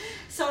us.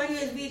 So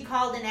anyways, we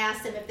called and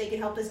asked them if they could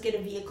help us get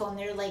a vehicle, and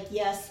they're like,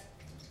 yes.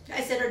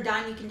 I said, or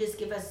Dawn, you can just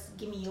give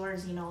me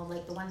yours,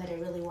 like the one that I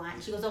really want.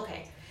 And she goes,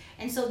 okay.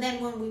 And so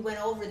then when we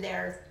went over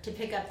there to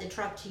pick up the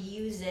truck to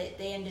use it,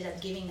 they ended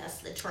up giving us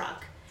the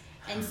truck.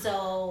 And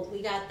so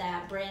we got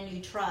that brand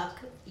new truck,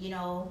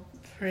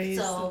 Praise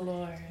the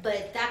Lord.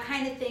 But that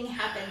kind of thing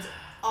happens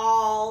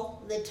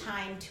all the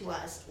time to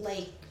us.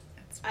 Like,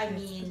 I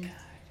mean,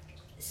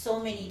 so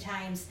many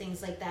times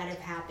things like that have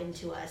happened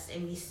to us,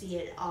 and we see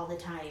it all the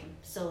time.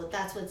 So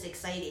that's what's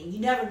exciting. You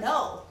never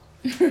know.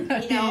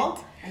 Right.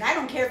 And I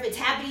don't care if it's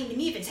happening to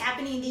me, if it's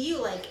happening to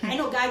you. Like, I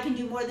know God can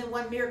do more than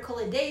one miracle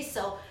a day,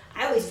 so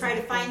I always try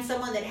to find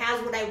someone that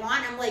has what I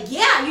want. I'm like,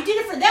 yeah, you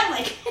did it for them.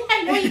 Like,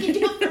 I know you can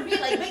do it for me.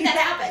 Like, make that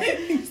happen.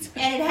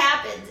 And it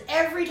happens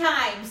every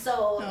time.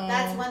 So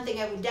that's one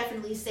thing I would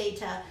definitely say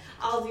to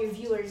all of your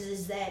viewers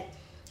is that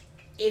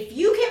if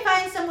you can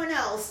find someone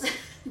else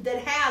that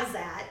has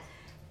that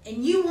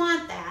and you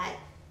want that,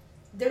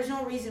 there's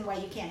no reason why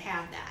you can't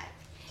have that.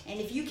 And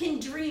if you can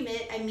dream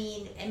it,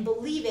 and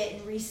believe it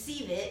and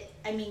receive it,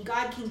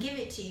 God can give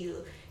it to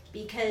you,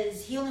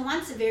 because he only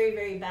wants the very,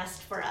 very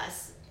best for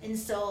us. And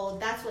so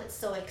that's what's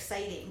so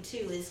exciting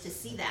too, is to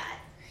see that.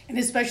 And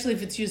especially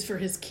if it's used for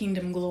his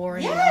kingdom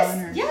glory and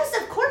honor. Yes,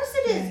 of course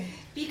it is. Right.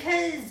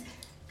 Because,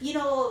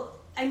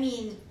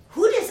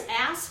 who just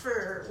ask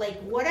for like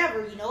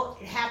whatever,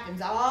 it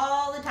happens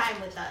all the time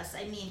with us.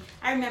 I mean,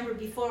 I remember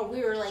before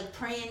we were like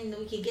praying that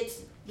we could get,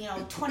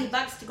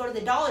 $20 to go to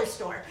the dollar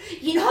store,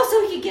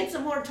 so we could get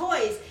some more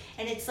toys.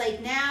 And it's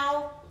like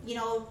now,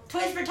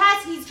 Toys for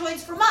Tots needs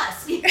toys from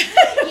us. And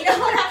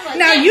I'm like,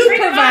 now you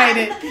provide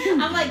it.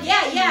 I'm like,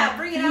 yeah,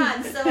 bring it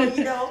on.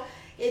 So,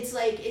 it's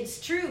like,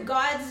 it's true.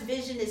 God's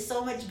vision is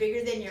so much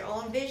bigger than your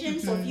own vision.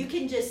 So if you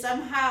can just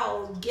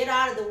somehow get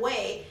out of the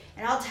way,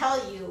 and I'll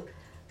tell you,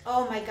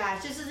 oh my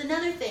gosh, this is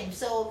another thing.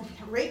 So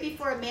right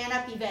before a Man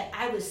Up event,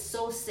 I was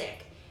so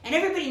sick. And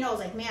everybody knows,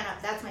 like, Man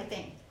Up, that's my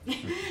thing.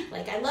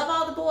 Like, I love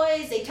all the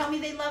boys. They tell me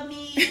they love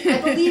me.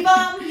 I believe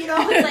them.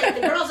 It's like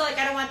the girls are like,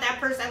 I don't want that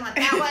person. I want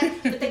that one.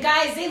 But the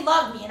guys, they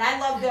love me, and I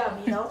love them,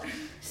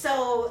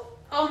 So,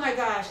 oh my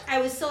gosh,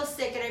 I was so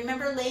sick. And I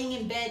remember laying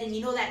in bed, and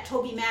that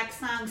Toby Mac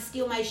song,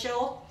 Steal My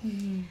Show?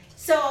 Mm-hmm.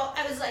 So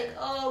I was like,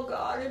 oh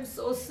God, I'm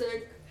so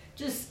sick.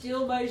 Just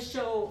steal my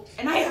show.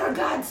 And I heard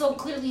God so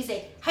clearly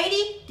say,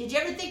 Heidi, did you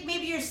ever think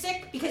maybe you're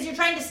sick because you're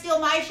trying to steal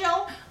my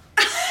show?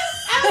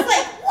 I was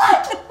like,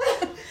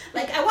 what?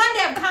 Like, I wanted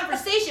to have a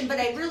conversation, but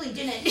I really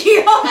didn't.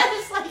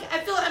 I was like,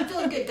 I'm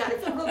feeling good, God. I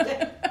feel real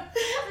good.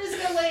 I'm just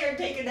going to lay here and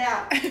take a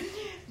nap.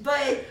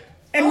 But,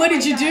 and what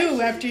did you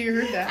do after you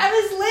heard that? I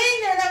was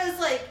laying there, and I was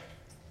like,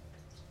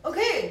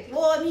 okay,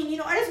 well, I mean,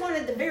 I just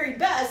wanted the very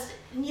best.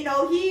 And,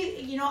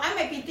 I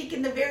might be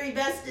thinking the very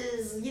best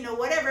is,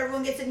 whatever,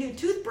 everyone gets a new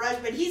toothbrush,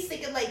 but he's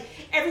thinking, like,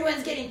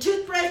 everyone's getting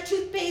toothbrush,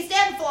 toothpaste,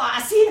 and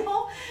floss,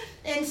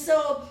 And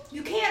so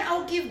you can't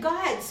outgive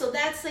God. So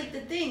that's, like,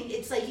 the thing.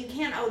 It's like you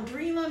can't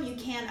outdream him, you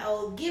can't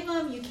outgive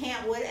him, you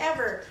can't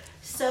whatever.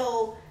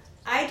 So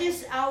I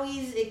just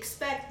always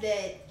expect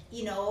that,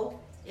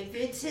 if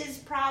it's his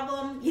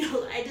problem,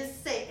 I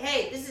just say,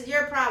 hey, this is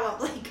your problem.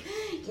 Like,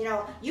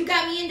 you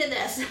got me into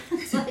this.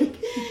 It's like,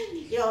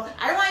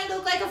 I don't want you to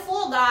look like a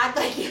fool, God.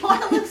 Like, you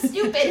want to look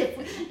stupid.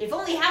 If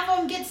only half of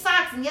them get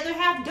socks and the other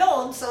half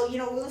don't. So, we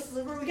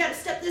got to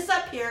step this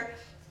up here.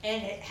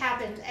 And it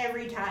happens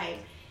every time.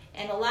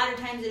 And a lot of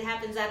times it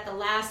happens at the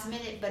last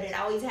minute, but it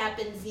always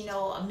happens,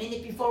 a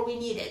minute before we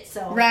need it.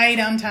 So right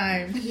on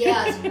time.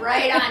 Yes,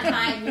 right on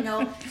time,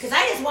 because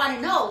I just want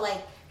to know,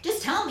 like,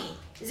 just tell me.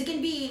 Is it going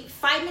to be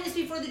 5 minutes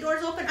before the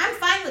doors open? I'm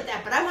fine with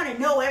that, but I want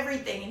to know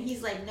everything. And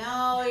he's like,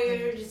 no,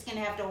 you're just going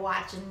to have to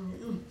watch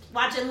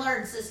and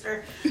learn,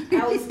 sister. I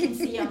always can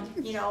see him,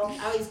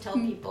 I always tell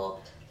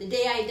people, the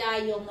day I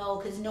die, you'll know,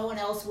 because no one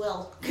else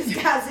will. Because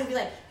God's going to be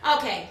like,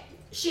 okay,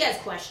 she has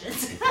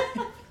questions.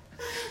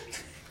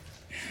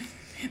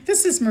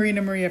 This is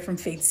Marina Maria from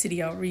Faith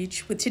City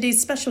Outreach with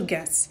today's special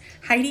guests,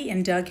 Heidi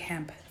and Doug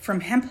Hemp from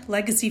Hemp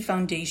Legacy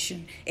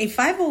Foundation, a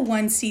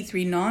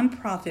 501c3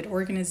 nonprofit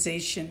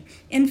organization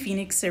in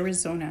Phoenix,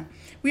 Arizona.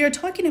 We are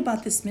talking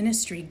about this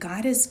ministry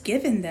God has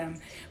given them,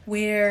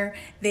 where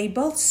they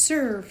both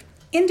serve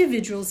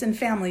individuals and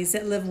families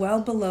that live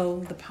well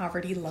below the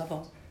poverty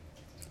level.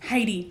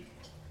 Heidi,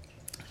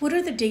 what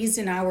are the days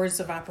and hours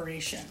of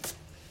operation?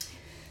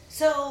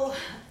 So,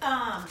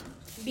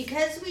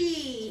 because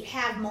we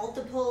have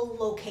multiple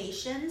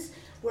locations,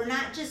 we're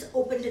not just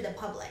open to the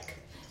public.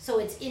 So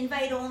it's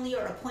invite only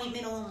or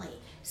appointment only.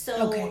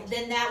 So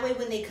Then that way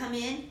when they come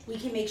in, we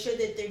can make sure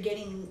that they're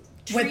getting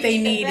treated what they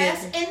needed.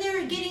 Best, and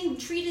they're getting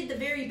treated the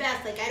very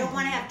best. Like, I don't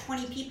want to have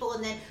 20 people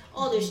and then,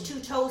 there's 2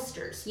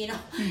 toasters,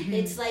 Mm-hmm.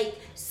 It's like,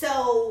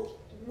 so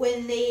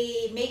when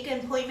they make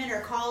an appointment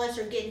or call us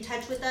or get in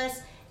touch with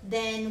us,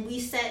 then we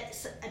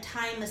set a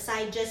time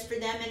aside just for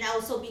them. And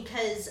also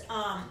because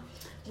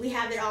we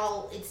have it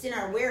all, it's in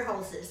our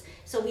warehouses.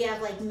 So we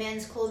have like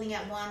men's clothing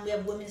at one, we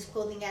have women's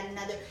clothing at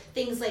another,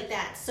 things like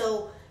that.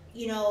 So,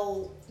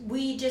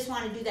 we just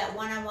want to do that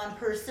one-on-one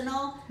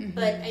personal. Mm-hmm.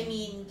 But, I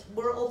mean,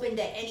 we're open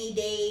to any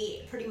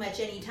day, pretty much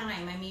any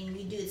time. I mean,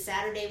 we do it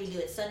Saturday, we do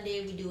it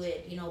Sunday, we do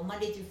it,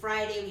 Monday through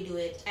Friday, we do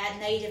it at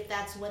night if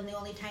that's when the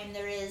only time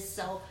there is.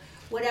 So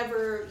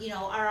whatever,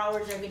 our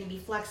hours are going to be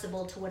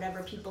flexible to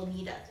whatever people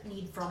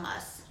need from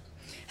us.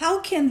 How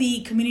can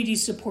the community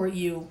support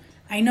you?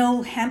 I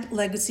know Hemp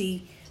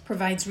Legacy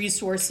provides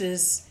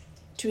resources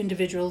to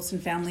individuals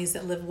and families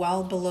that live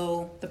well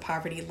below the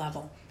poverty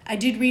level. I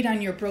did read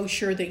on your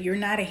brochure that you're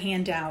not a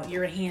handout,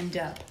 you're a hand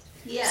up.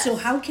 Yes. So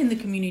how can the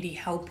community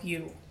help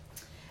you?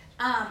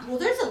 Well,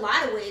 there's a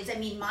lot of ways. I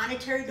mean,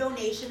 monetary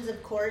donations,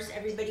 of course.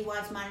 Everybody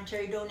wants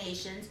monetary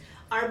donations.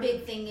 Our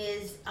big thing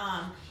is,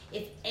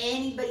 if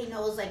anybody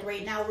knows, like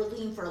right now we're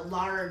looking for a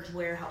large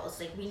warehouse.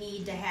 Like we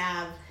need to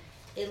have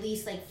at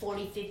least like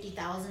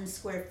 50,000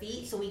 square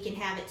feet so we can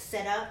have it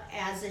set up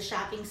as a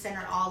shopping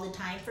center all the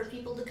time for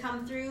people to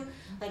come through.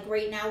 Like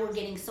right now we're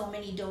getting so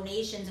many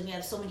donations and we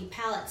have so many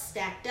pallets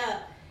stacked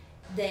up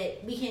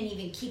that we can't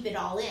even keep it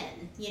all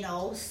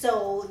in,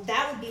 So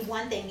that would be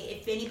one thing.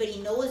 If anybody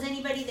knows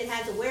anybody that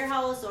has a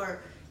warehouse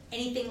or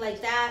anything like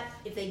that,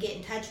 if they get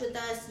in touch with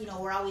us,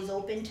 we're always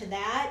open to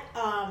that.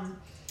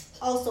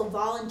 Also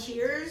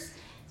volunteers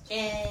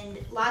and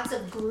lots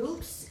of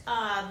groups,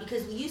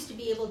 because we used to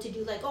be able to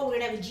do like, we're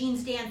gonna have a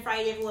jeans day on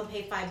Friday, everyone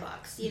pay $5,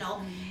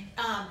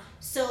 Mm-hmm.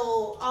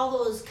 So all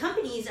those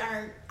companies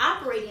aren't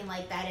operating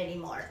like that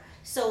anymore.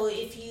 So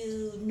if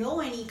you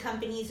know any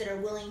companies that are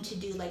willing to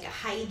do like a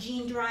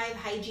hygiene drive,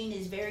 hygiene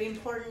is very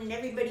important, and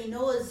everybody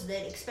knows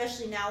that,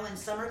 especially now when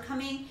summer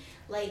coming,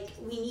 like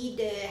we need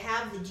to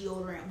have the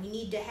deodorant, we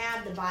need to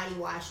have the body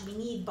wash, we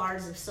need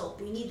bars of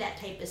soap, we need that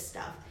type of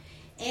stuff.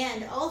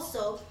 And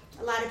also,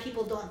 a lot of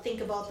people don't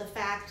think about the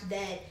fact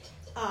that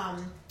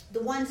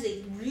the ones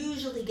that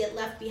usually get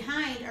left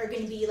behind are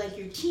going to be like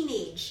your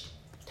teenage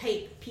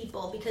type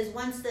people, because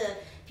once the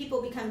people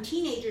become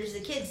teenagers, the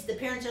kids, the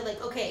parents are like,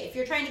 okay, if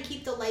you're trying to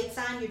keep the lights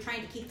on, you're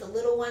trying to keep the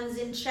little ones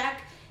in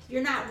check,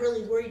 you're not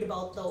really worried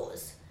about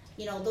those.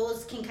 You know,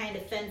 those can kind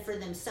of fend for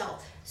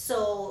themselves.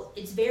 So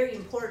it's very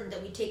important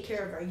that we take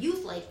care of our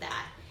youth like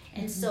that.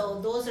 And so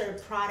those are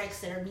products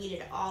that are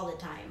needed all the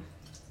time.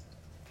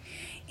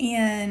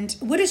 And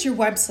what is your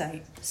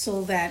website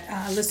so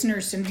that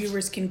listeners and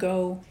viewers can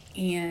go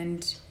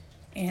and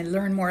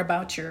learn more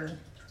about your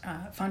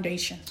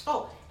foundation?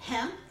 Oh,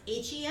 Hemp,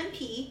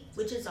 H.E.M.P,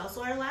 which is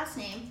also our last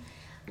name,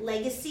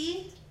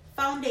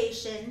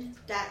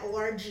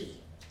 legacyfoundation.org.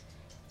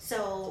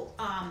 So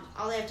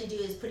all I have to do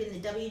is put in the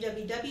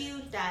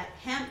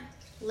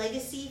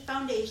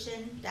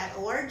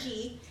www.hemplegacyfoundation.org,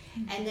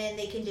 and then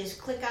they can just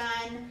click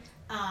on.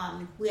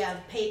 We have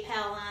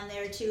PayPal on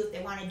there too if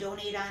they want to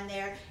donate on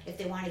there. If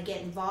they want to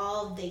get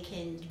involved, they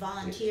can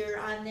volunteer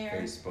on there.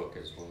 Facebook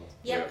as well.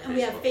 Yep, and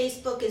we have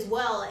Facebook as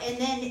well. And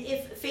then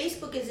if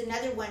Facebook is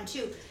another one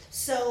too.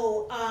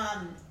 So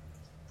I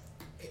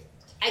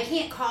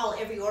can't call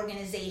every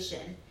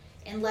organization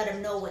and let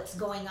them know what's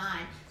going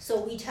on.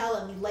 So we tell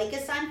them, like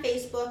us on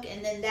Facebook,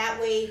 and then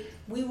that way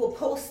we will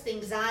post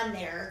things on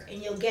there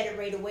and you'll get it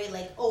right away.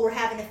 Like, oh, we're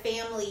having a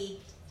family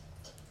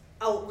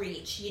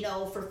outreach, you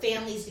know, for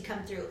families to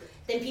come through.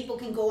 Then people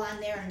can go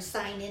on there and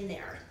sign in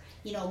there,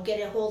 you know,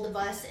 get a hold of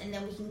us, and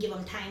then we can give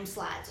them time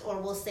slots. Or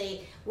we'll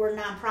say we're a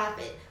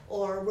nonprofit,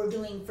 or we're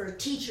doing for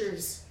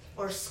teachers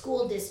or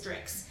school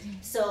districts.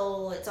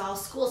 So it's all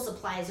school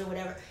supplies or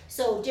whatever.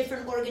 So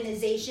different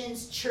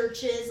organizations,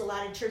 churches, a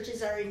lot of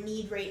churches are in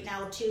need right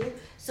now too.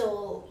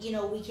 So, you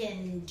know, we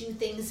can do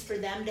things for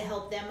them to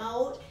help them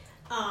out.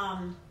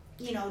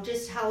 You know,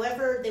 just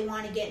however they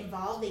want to get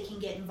involved, they can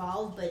get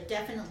involved. But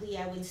definitely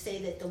I would say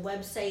that the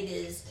website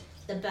is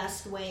the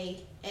best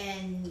way,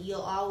 and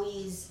you'll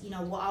always, you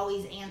know, we'll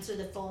always answer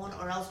the phone,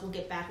 or else we'll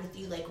get back with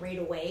you like right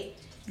away.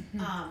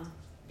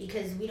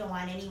 Because we don't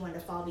want anyone to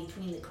fall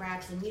between the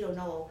cracks, and we don't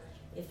know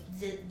if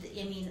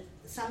I mean,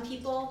 some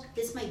people,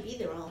 this might be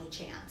their only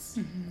chance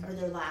or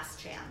their last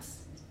chance.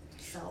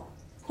 So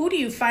who do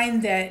you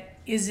find that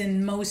is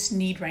in most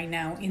need right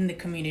now in the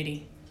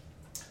community?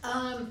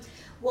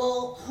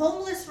 Well,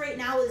 homeless right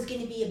now is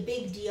going to be a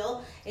big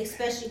deal,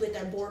 especially with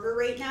our border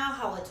right now,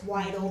 how it's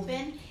wide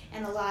open,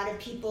 and a lot of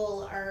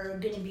people are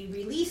going to be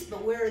released,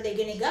 but where are they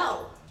going to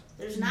go?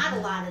 There's not a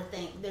lot of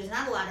things. There's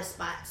not a lot of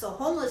spots. So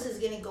homeless is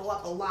going to go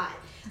up a lot.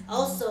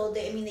 Also,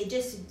 they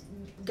just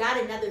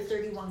got another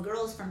 31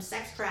 girls from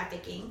sex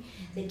trafficking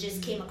that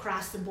just came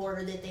across the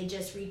border that they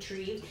just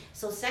retrieved.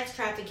 So sex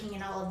trafficking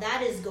and all of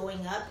that is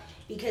going up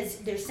because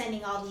they're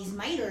sending all these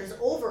minors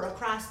over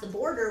across the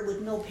border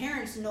with no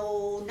parents,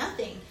 no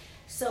nothing.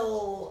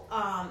 So,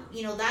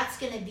 you know, that's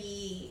going to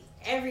be,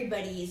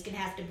 everybody is going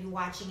to have to be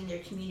watching in their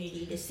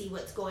community to see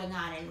what's going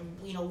on. And,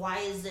 you know, why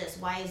is this?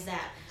 Why is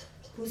that?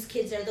 Whose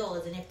kids are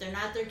those? And if they're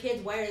not their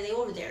kids, why are they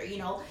over there? You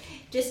know,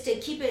 just to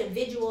keep a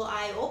visual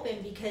eye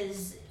open,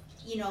 because,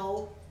 you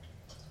know,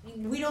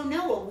 we don't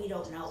know what we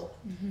don't know.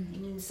 I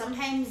mean,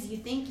 sometimes you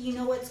think you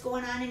know what's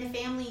going on in a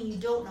family and you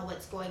don't know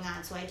what's going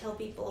on. So I tell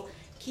people,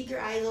 keep your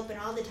eyes open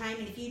all the time.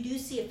 And if you do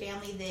see a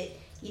family that,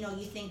 you know,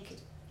 you think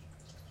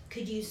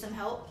could use some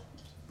help,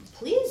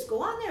 please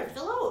go on there,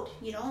 fill out,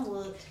 you know,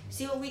 we'll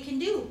see what we can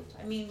do.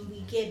 I mean,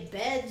 we get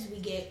beds, we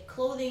get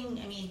clothing,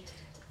 I mean,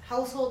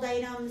 household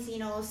items, you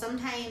know,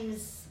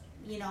 sometimes,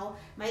 you know,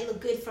 might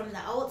look good from the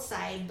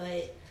outside,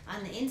 but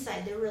on the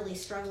inside, they're really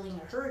struggling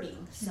or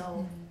hurting.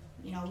 So,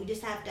 you know, we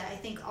just have to, I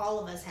think all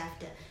of us have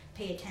to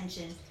pay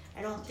attention.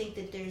 I don't think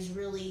that there's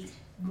really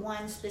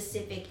one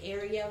specific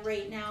area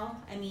right now.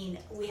 I mean,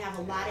 we have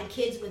a lot of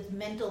kids with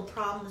mental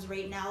problems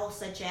right now,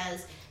 such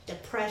as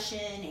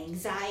depression,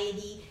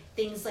 anxiety,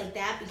 things like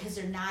that, because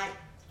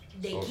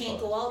they can't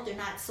go out, they're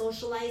not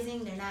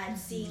socializing, they're not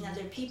seeing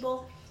other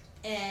people.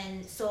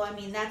 And so, I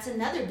mean, that's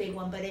another big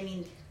one, but I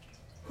mean,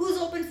 who's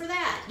open for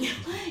that?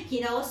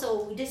 You know,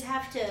 so we just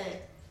have to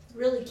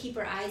really keep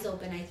our eyes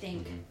open, I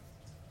think.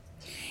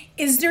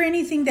 Is there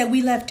anything that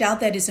we left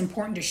out that is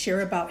important to share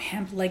about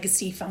Hemp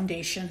Legacy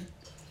Foundation?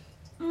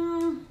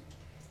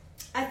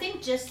 I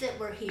think just that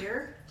we're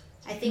here.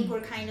 I think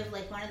we're kind of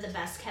like one of the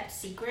best kept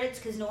secrets,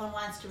 because no one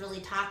wants to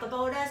really talk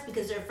about us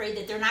because they're afraid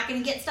that they're not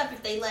going to get stuff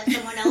if they let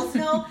someone else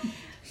know.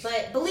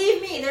 But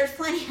believe me, there's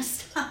plenty of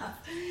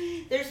stuff.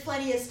 There's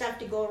plenty of stuff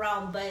to go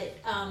around. But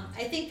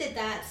I think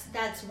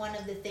that's one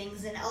of the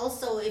things. And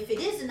also, if it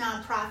is a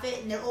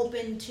nonprofit and they're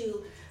open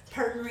to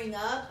partnering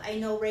up, I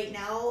know right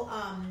now,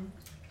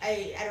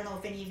 I don't know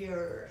if any of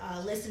your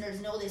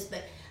listeners know this,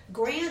 but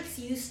grants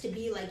used to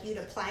be like you'd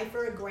apply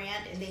for a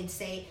grant and they'd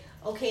say,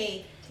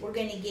 okay, we're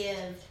going to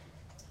give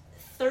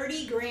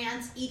 30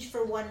 grants, each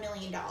for $1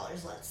 million,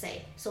 let's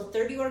say. So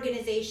 30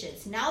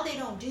 organizations. Now they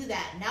don't do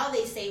that. Now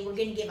they say we're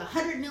going to give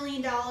 $100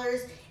 million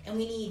and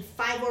we need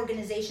 5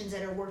 organizations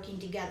that are working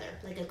together,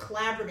 like a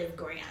collaborative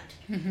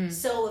grant.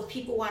 So if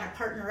people want to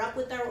partner up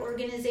with our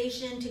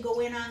organization to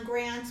go in on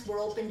grants,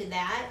 we're open to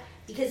that,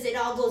 because it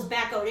all goes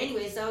back out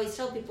anyways. I always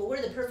tell people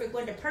we're the perfect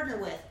one to partner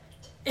with.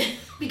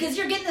 Because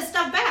you're getting the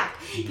stuff back.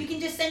 You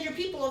can just send your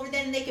people over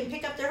there and they can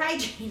pick up their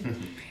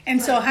hygiene.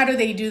 And so how do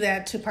they do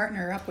that to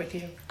partner up with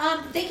you?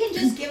 They can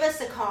just give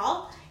us a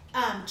call.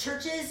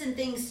 Churches and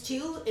things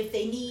too, if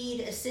they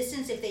need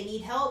assistance, if they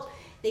need help,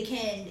 they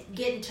can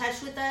get in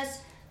touch with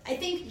us. I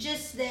think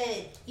just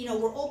that,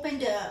 we're open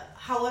to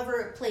however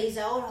it plays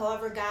out,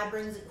 whoever God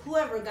brings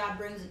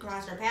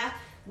across our path.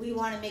 We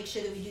want to make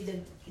sure that we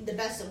do the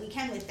best that we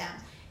can with them.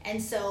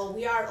 And so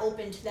we are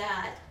open to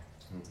that.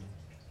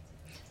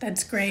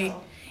 That's great.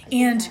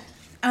 And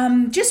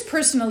just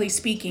personally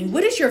speaking,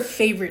 what is your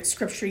favorite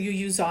scripture you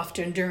use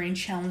often during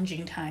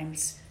challenging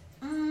times?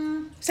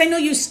 Because I know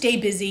you stay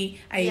busy.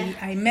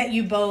 I met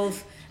you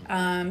both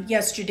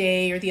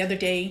yesterday or the other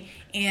day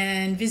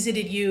and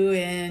visited you,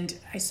 and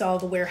I saw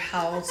the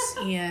warehouse,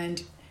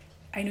 and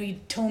I know you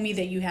told me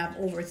that you have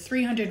over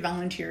 300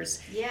 volunteers.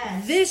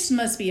 Yes. This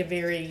must be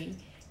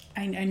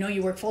I know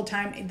you work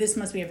full-time. This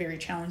must be a very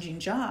challenging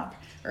job.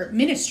 Or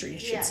ministry, I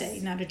should say,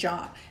 not a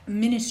job. A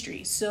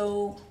ministry.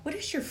 So what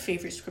is your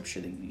favorite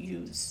scripture that you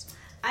use?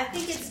 I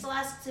think it's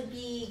blessed to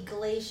be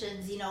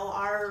Galatians,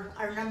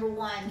 our number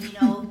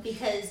one,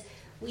 because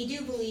we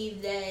do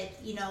believe that,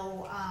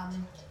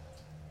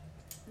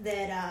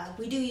 that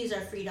we do use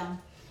our freedom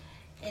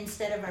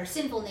instead of our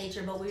sinful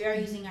nature, but we are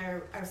using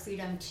our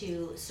freedom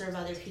to serve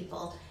other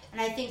people.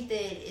 And I think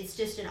that it's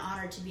just an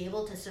honor to be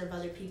able to serve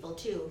other people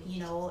too,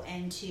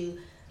 and to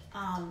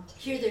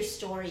hear their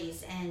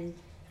stories. And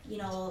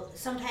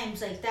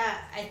sometimes like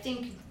that, I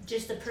think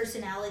just the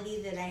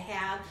personality that I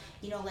have,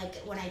 like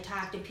when I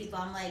talk to people,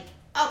 I'm like,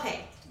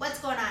 okay, what's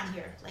going on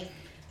here? Like,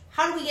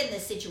 how do we get in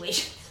this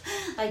situation?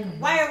 Like,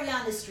 why are we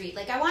on the street?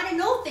 Like, I want to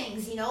know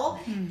things,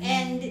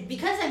 and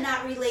because I'm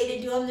not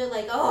related to them, they're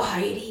like, oh,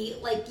 Heidi,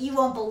 like, you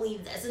won't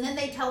believe this. And then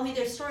they tell me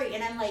their story,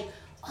 and I'm like,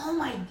 oh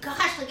my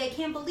gosh, like, I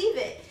can't believe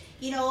it.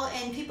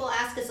 And people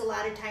ask us a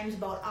lot of times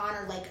about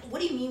honor. Like,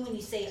 what do you mean when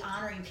you say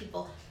honoring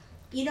people?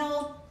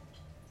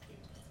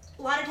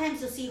 A lot of times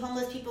you'll see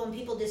homeless people and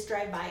people just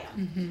drive by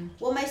them.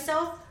 Well,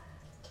 myself,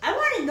 I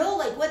want to know,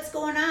 like, what's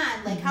going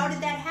on? Like, how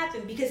did that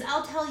happen? Because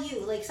I'll tell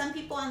you, like, some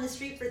people on the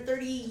street for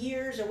 30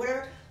 years or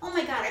whatever, oh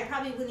my God, I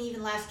probably wouldn't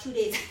even last 2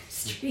 days on the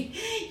street.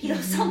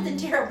 Something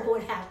terrible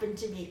would happen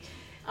to me.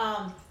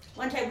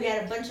 One time we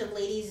had a bunch of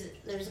ladies,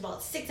 there's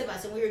about 6 of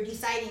us, and we were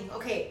deciding,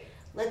 okay,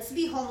 let's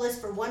be homeless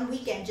for 1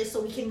 weekend just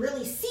so we can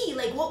really see,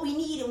 like, what we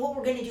need and what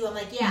we're going to do. I'm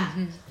like, yeah.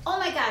 Oh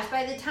my gosh,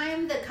 by the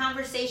time the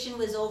conversation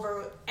was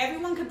over,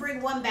 everyone could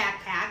bring one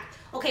backpack.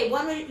 Okay,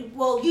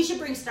 you should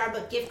bring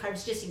Starbucks gift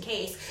cards just in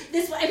case.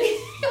 It was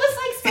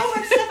like so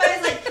much stuff. I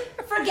was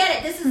like, forget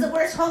it. This is the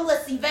worst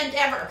homeless event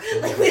ever.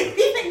 Like, we don't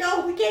even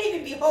know. We can't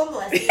even be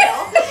homeless,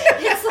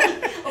 It's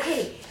like,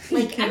 okay,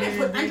 like, I'm going to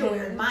put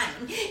underwear in mine.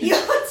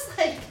 It's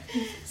like,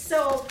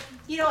 so...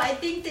 I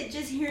think that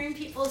just hearing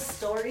people's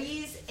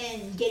stories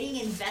and getting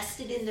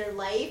invested in their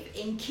life,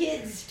 and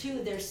kids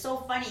too, they're so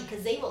funny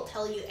because they will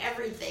tell you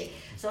everything.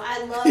 So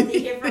I love to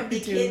hear from the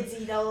kids,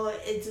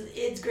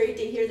 it's great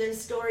to hear their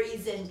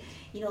stories, and,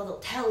 they'll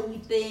tell you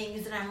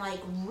things, and I'm like,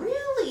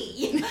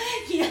 really?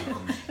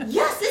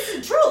 Yes, this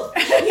is truth.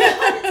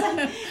 It's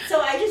like,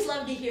 so I just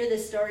love to hear the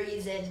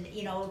stories, and,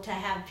 to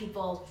have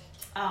people,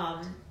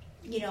 I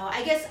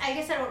guess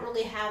I don't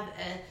really have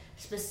a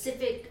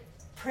specific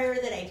prayer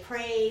that I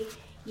pray.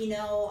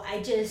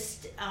 I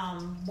just,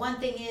 one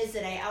thing is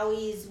that I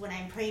always, when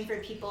I'm praying for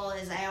people,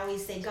 is I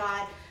always say,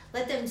 God,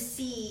 let them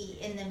see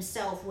in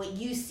themselves what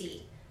you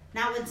see.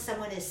 Not what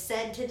someone has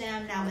said to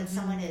them, not what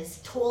someone has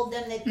told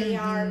them that they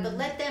are, but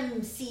let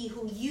them see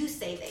who you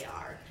say they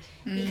are.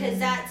 Because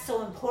that's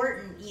so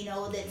important,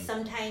 that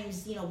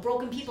sometimes,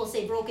 broken people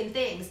say broken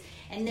things,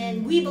 and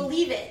then we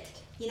believe it,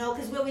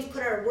 because we always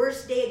put our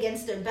worst day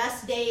against their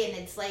best day, and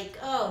it's like,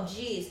 oh,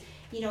 geez.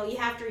 You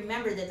have to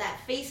remember that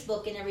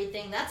Facebook and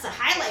everything, that's a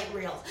highlight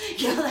reel.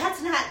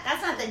 That's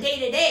not the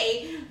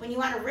day-to-day when you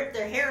want to rip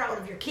their hair out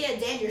of your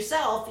kids and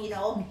yourself,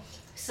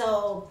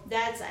 So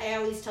I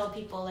always tell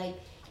people, like,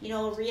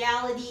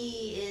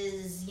 reality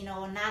is,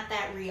 not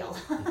that real.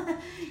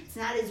 It's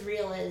not as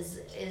real as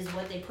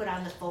what they put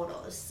on the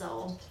photos,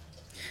 so.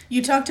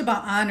 You talked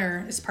about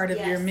honor as part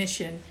of your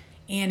mission,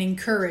 and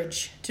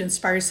encourage, to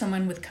inspire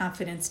someone with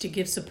confidence to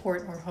give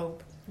support or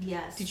hope.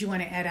 Yes. Did you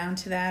want to add on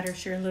to that or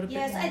share a little bit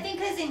more? Yes, I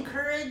think as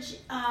encourage,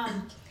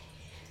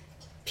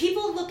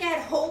 people look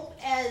at hope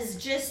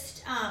as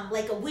just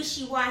like a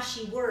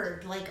wishy-washy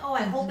word. Like, oh,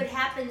 I hope it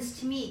happens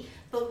to me.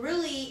 But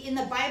really, in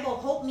the Bible,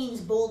 hope means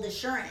bold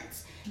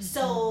assurance.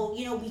 So,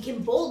 we can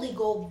boldly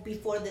go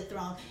before the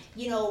throne.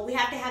 We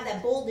have to have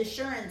that bold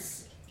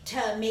assurance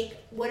to make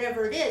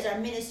whatever it is, our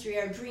ministry,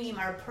 our dream,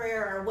 our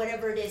prayer, or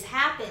whatever it is,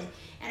 happen.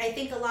 And I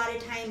think a lot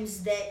of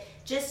times that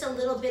just a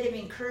little bit of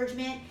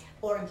encouragement,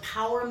 or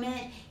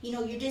empowerment.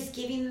 You're just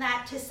giving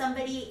that to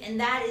somebody, and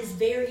that is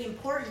very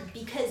important,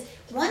 because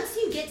once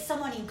you get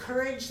someone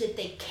encouraged that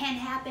they can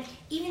happen,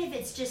 even if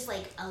it's just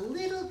like a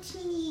little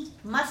teeny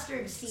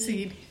mustard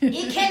seed.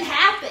 It can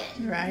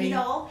happen, right?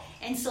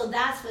 And so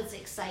that's what's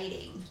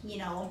exciting,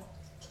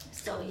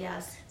 So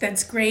yes.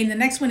 That's great. And the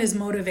next one is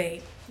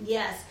motivate.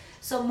 Yes.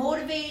 So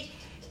motivate.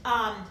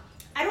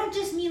 I don't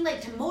just mean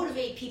like to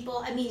motivate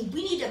people. I mean,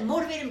 we need to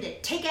motivate them to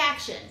take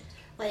action.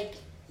 Like,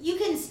 you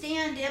can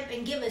stand up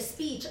and give a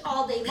speech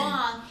all day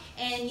long,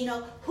 and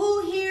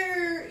who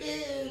here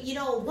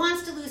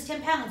wants to lose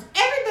 10 pounds?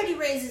 Everybody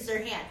raises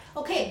their hand.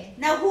 Okay,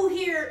 now who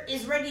here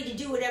is ready to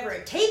do whatever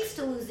it takes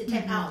to lose the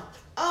 10 pounds?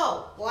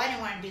 Oh, well, I didn't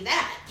want to do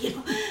that.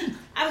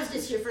 I was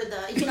just here for the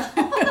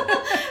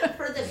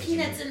for the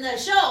peanuts in the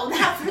show,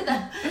 not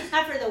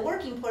for the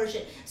working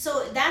portion.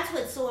 So that's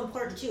what's so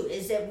important too,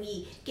 is that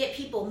we get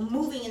people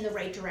moving in the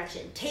right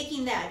direction,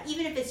 taking that,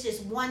 even if it's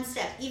just one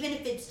step, even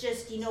if it's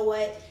just,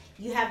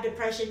 you have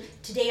depression,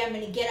 today I'm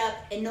going to get up,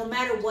 and no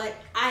matter what,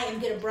 I am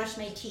going to brush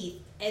my teeth,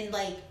 and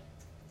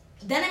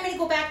then I'm going to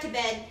go back to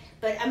bed,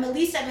 but at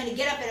least I'm going to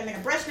get up and I'm going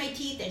to brush my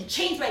teeth and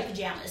change my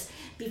pajamas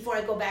before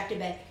I go back to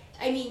bed.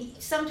 I mean,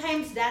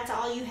 sometimes that's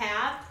all you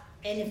have,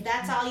 and if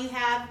that's all you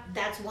have,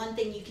 that's one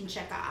thing you can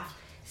check off.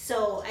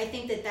 So I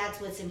think that that's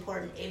what's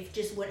important, if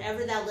just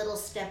whatever that little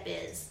step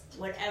is.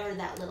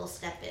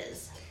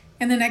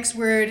 And the next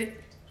word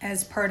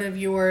as part of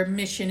your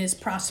mission is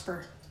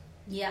prosper.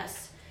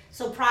 Yes.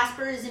 So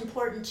prosper is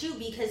important too,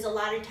 because a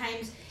lot of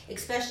times,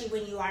 especially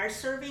when you are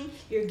serving,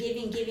 you're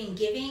giving,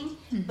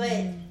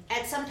 but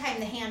at some time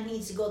the hand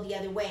needs to go the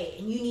other way,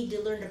 and you need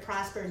to learn to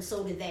prosper, and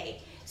so do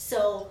they.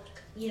 So,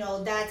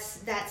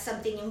 that's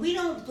something, and we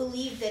don't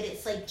believe that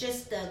it's like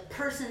just the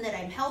person that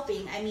I'm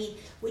helping. I mean,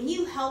 when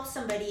you help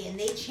somebody and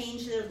they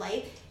change their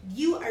life,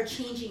 you are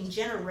changing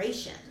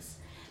generations,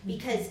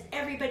 because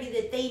everybody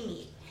that they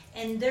meet,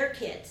 and their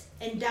kids,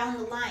 and down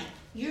the line,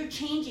 you're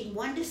changing.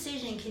 One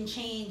decision can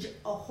change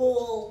a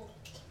whole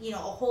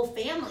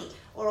family,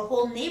 or a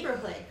whole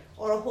neighborhood,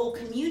 or a whole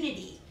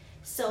community,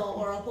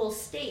 or a whole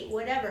state,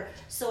 whatever.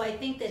 So I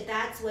think that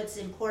that's what's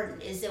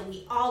important, is that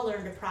we all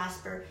learn to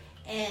prosper,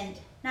 and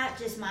not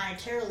just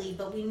monetarily,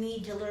 but we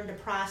need to learn to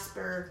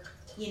prosper,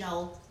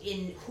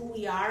 in who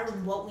we are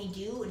and what we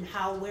do and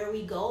where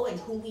we go and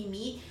who we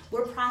meet.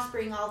 We're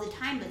prospering all the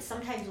time, but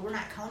sometimes we're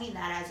not counting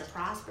that as a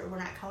prosper. We're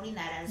not counting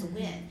that as a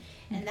win.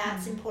 And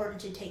that's important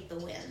to take the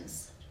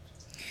wins.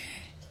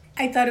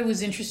 I thought it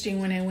was interesting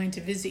when I went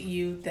to visit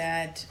you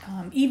that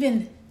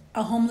even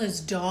a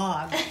homeless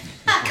dog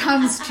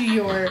comes to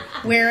your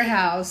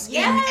warehouse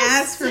and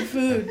asks for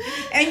food,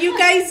 and you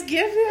guys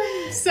give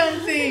him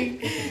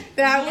something.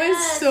 That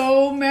was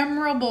so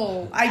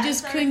memorable. I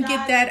just couldn't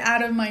get that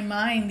out of my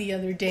mind the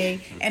other day,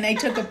 and I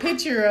took a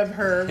picture of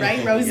her,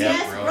 right, Rosie?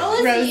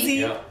 Yes, Rosie.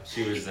 Yep,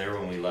 she was there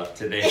when we left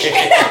today.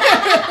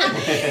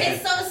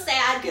 It's so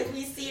sad, because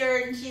we see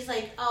her and she's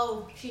like,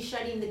 oh, she's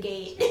shutting the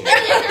gate.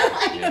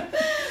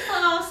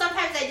 Oh,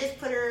 sometimes I just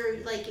put her,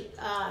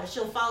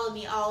 she'll follow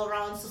me all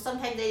around, so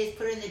sometimes I just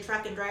put her in the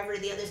truck and drive her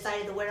to the other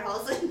side of the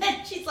warehouse, and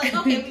then she's like,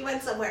 okay, we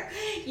went somewhere.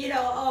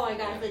 Oh my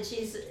gosh, but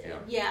she's,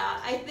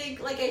 I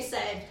think, like I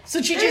said.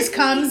 So she just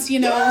comes,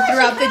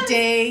 throughout the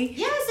day.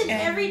 Yes, and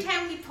every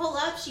time we pull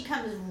up, she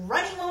comes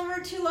running over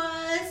to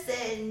us.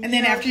 And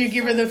then after you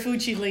give her the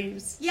food, she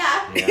leaves.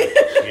 Yeah.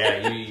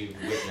 You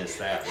witnessed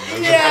that.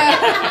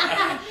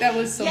 Yeah. That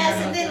was so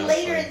Yes, and then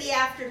later in the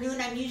afternoon,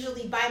 I'm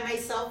usually by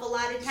myself a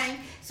lot of time.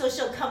 So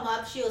she'll come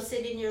up, she'll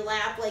sit in your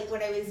lap, like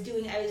what I was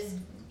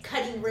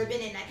cutting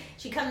ribbon, and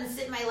she comes and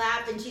sit in my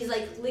lap, and she's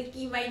like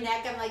licking my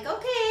neck. I'm like,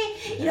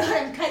 okay,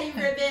 I'm cutting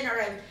ribbon,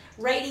 or I'm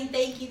writing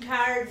thank you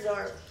cards,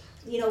 or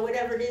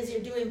whatever it is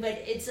you're doing.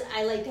 But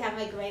I like to have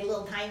my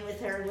little time with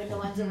her when no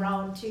one's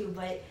around too.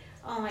 But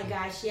oh my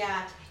gosh,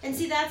 yeah. And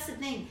see, that's the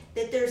thing,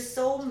 that there's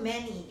so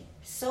many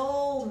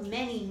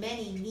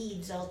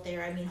needs out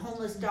there. I mean,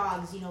 homeless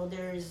dogs,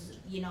 there's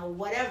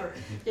whatever.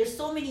 There's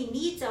so many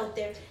needs out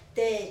there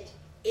that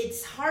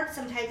it's hard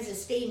sometimes to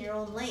stay in your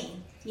own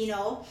lane,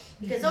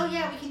 because, oh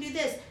yeah, we can do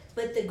this.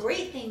 But the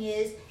great thing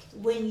is,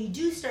 when you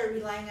do start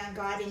relying on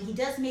God, and He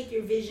does make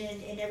your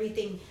vision and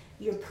everything,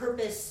 your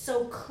purpose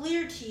so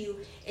clear to you,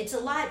 it's a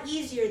lot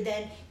easier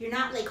than you're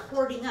not like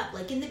hoarding up.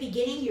 Like in the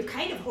beginning, you're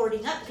kind of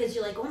hoarding up, because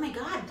you're like, oh my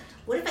God,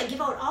 what if I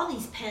give out all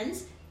these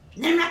pens?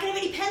 And then I'm not going to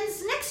have any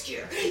pens next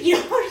year.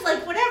 It's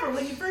like whatever.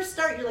 When you first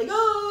start, you're like,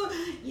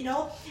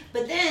 oh,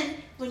 But then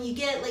when you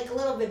get like a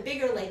little bit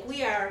bigger, like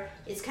we are,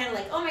 it's kind of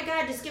like, oh my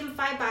God, just give them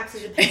 5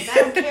 boxes of pens. I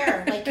don't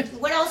care. Like,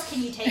 what else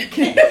can you take?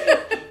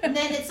 And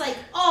then it's like,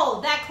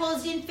 oh, that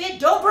clothes didn't fit.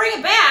 Don't bring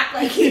it back.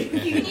 Like you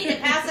need to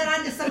pass it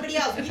on to somebody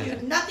else. We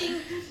do nothing.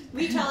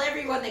 We tell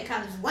everyone that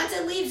comes, once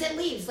it leaves, it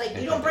leaves. Like,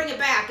 you don't bring it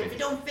back. If it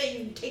don't fit,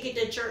 you take it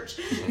to church.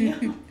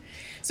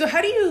 So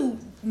how do you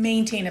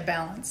maintain a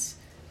balance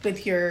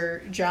with your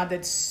job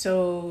that's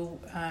so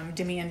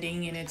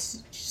demanding, and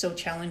it's so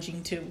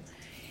challenging too,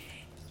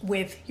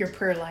 with your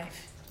prayer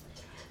life?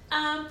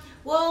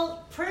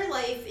 Well, prayer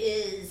life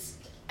is,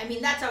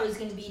 that's always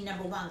going to be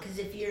number one, because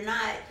if you're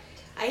not,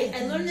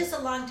 I learned this a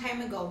long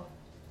time ago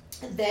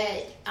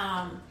that,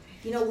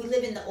 we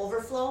live in the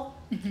overflow,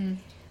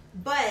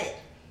 but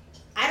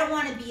I don't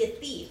want to be a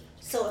thief.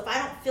 So if I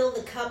don't fill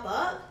the cup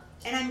up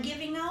and I'm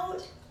giving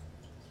out,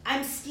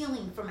 I'm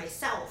stealing for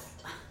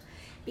myself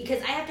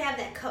because I have to have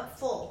that cup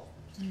full,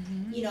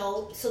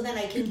 so then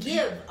I can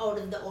give out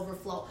of the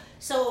overflow.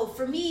 So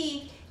for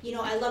me,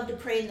 I love to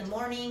pray in the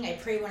morning. I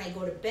pray when I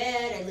go to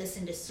bed. I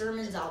listen to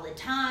sermons all the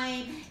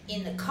time,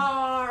 in the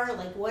car,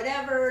 like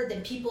whatever.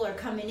 Then people are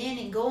coming in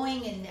and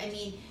going. And I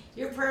mean,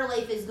 your prayer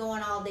life is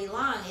going all day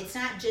long. It's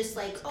not just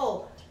like,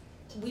 oh,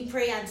 we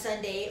pray on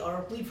Sunday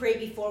or we pray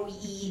before we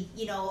eat.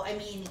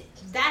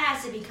 That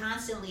has to be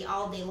constantly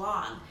all day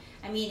long.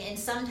 And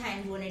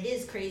sometimes when it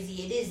is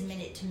crazy, it is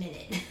minute to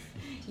minute,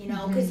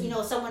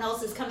 because, someone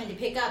else is coming to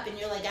pick up and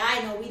you're like,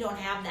 I know we don't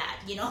have that,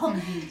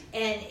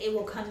 and it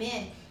will come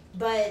in.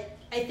 But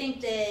I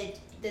think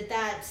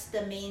that's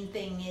the main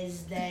thing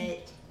is that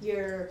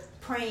you're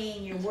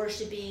praying, you're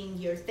worshiping,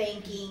 you're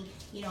thanking,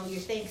 your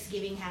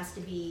Thanksgiving has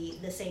to be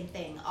the same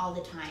thing all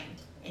the time.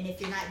 And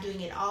if you're not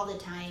doing it all the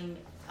time,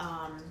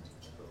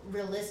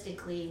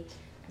 realistically,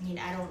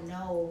 I don't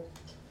know.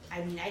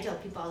 I tell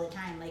people all the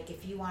time, like,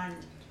 if you want,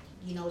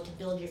 to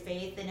build your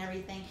faith and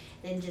everything,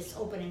 then just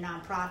open a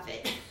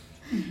nonprofit.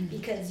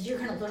 Because you're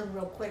going to learn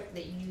real quick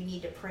that you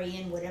need to pray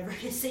in whatever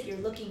it is that you're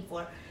looking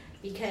for.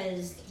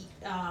 Because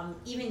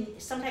even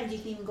sometimes you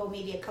can even go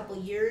maybe a couple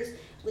years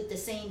with the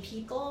same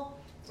people,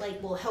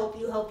 like, will help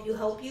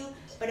you.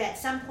 But at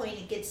some point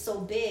it gets so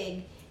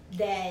big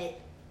that,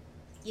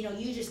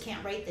 you just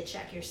can't write the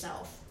check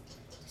yourself.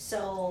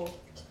 So,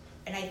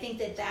 and I think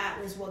that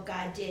was what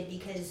God did,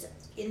 because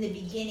in the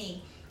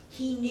beginning,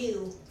 he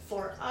knew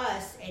for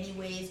us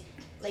anyways,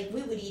 like,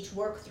 we would each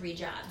work 3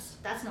 jobs.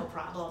 That's no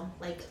problem.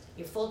 Like,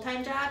 your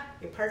full-time job,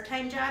 your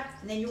part-time job,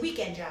 and then your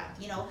weekend job.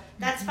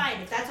 That's fine.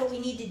 If that's what we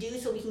need to do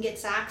so we can get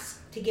socks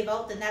to give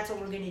out, then that's what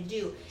we're going to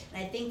do.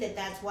 And I think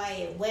that's why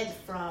it went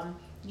from,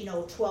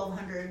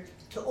 1,200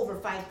 to over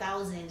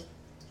 5,000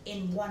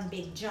 in one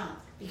big jump.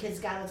 Because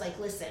God was like,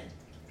 listen,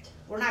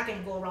 we're not going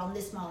to go around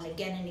this mountain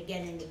again and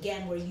again and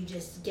again where you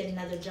just get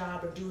another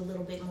job or do a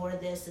little bit more of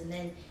this and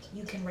then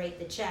you can write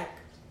the check.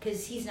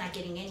 Because he's not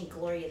getting any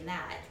glory in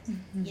that,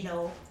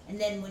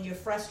 And then when you're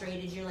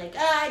frustrated, you're like,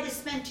 I just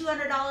spent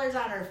 $200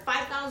 on her,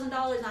 $5,000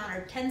 on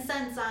her, 10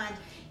 cents on,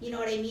 you know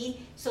what I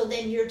mean? So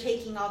then you're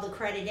taking all the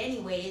credit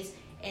anyways.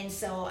 And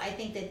so I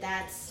think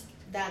that's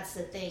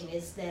the thing,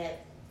 is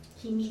that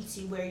he meets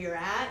you where you're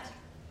at.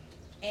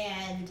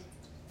 And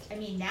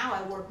now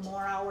I work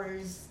more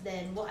hours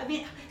than,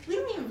 we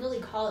don't even really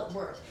call it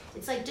work.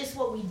 It's like just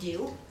what we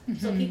do.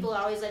 So people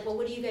are always like, well,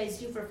 what do you guys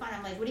do for fun?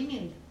 I'm like, what do you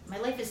mean? My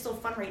life is so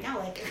fun right now.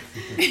 Like,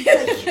 you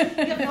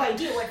have no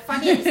idea what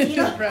fun is,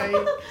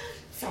 Right.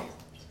 So,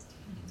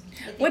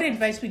 what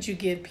advice would you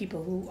give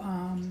people who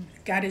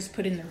God has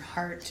put in their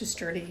heart to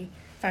start a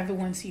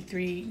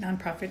 501c3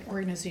 nonprofit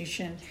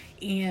organization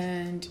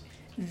and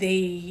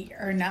they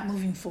are not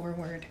moving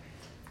forward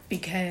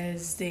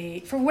because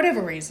for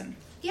whatever reason?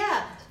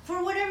 Yeah,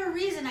 for whatever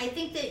reason, I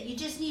think that you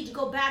just need to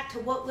go back to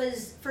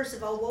first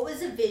of all, what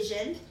was the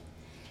vision?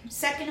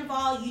 Second of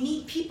all, you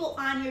need people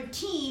on your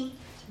team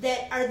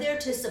that are there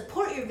to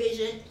support your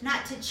vision,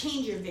 not to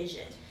change your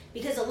vision.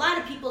 Because a lot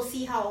of people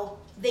see how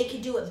they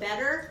could do it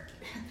better,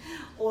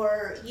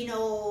 or,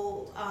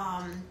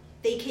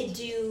 they could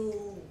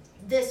do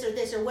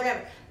this or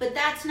whatever. But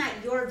that's not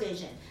your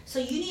vision. So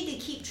you need to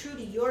keep true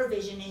to your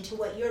vision and to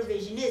what your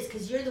vision is,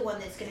 because you're the one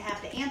that's going to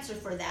have to answer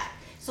for that.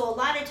 So a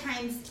lot of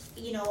times,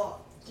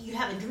 you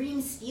have a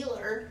dream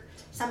stealer,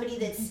 somebody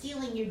that's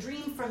stealing your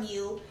dream from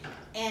you,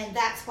 and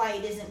that's why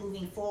it isn't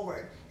moving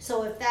forward.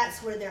 So if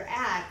that's where they're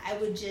at, I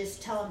would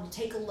just tell them to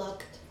take a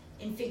look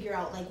and figure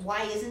out, like,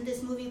 why isn't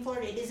this moving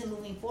forward? It isn't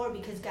moving forward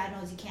because God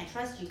knows he can't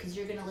trust you, because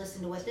you're going to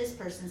listen to what this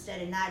person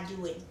said and not do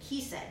what he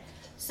said.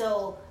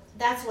 So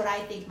that's what I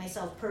think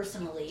myself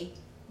personally,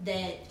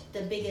 that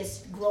the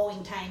biggest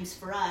growing times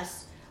for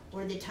us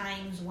were the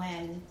times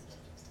when,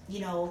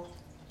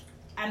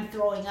 I'm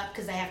throwing up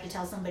because I have to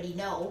tell somebody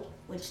no,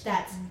 which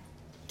that's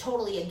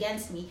totally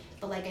against me.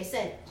 But like I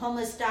said,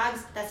 homeless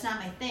dogs, that's not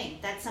my thing.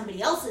 That's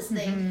somebody else's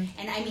thing.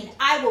 And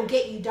I will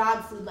get you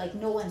dog food like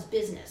no one's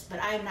business, but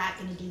I'm not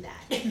going to do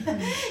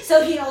that.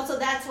 So, so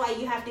that's why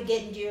you have to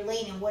get into your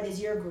lane and what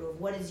is your groove?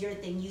 What is your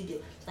thing you do?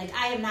 Like,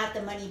 I am not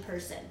the money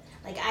person.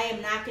 Like, I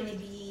am not going to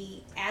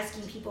be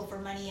asking people for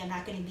money. I'm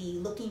not going to be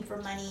looking for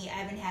money. I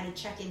haven't had a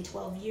check in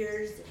 12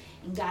 years.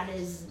 And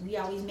we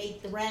always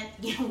make the rent.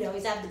 We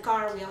always have the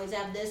car. We always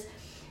have this.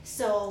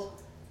 So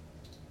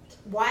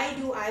why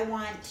do I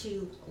want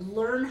to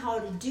learn how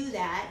to do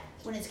that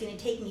when it's going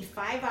to take me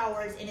 5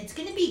 hours and it's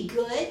going to be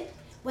good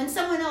when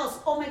someone else,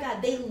 oh my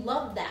God, they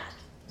love that.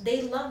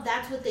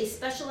 That's what they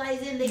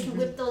specialize in. They can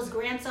whip those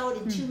grants out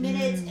in 2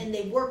 minutes and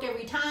they work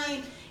every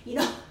time,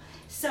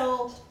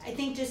 So I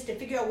think just to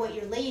figure out what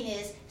your lane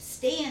is,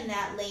 stay in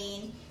that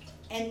lane,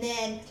 and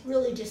then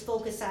really just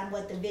focus on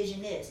what the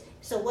vision is.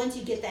 So once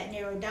you get that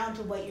narrowed down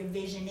to what your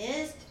vision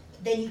is,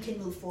 then you can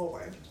move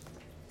forward.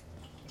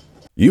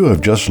 You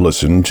have just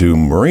listened to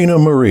Marina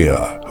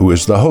Maria, who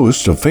is the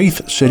host of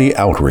Faith City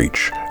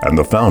Outreach and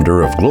the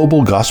founder of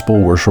Global Gospel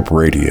Worship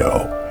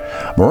Radio.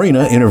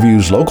 Marina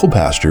interviews local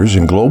pastors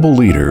and global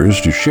leaders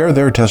to share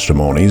their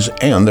testimonies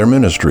and their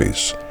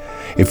ministries.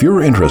 If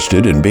you're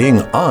interested in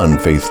being on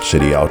Faith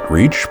City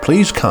Outreach,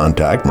 please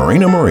contact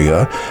Marina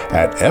Maria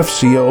at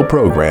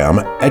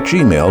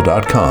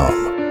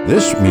fcoprogram@gmail.com.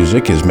 This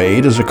music is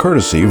made as a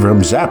courtesy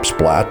from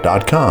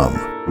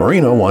Zapsplat.com.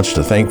 Marina wants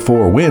to thank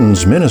Four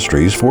Winds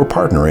Ministries for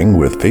partnering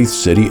with Faith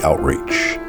City Outreach.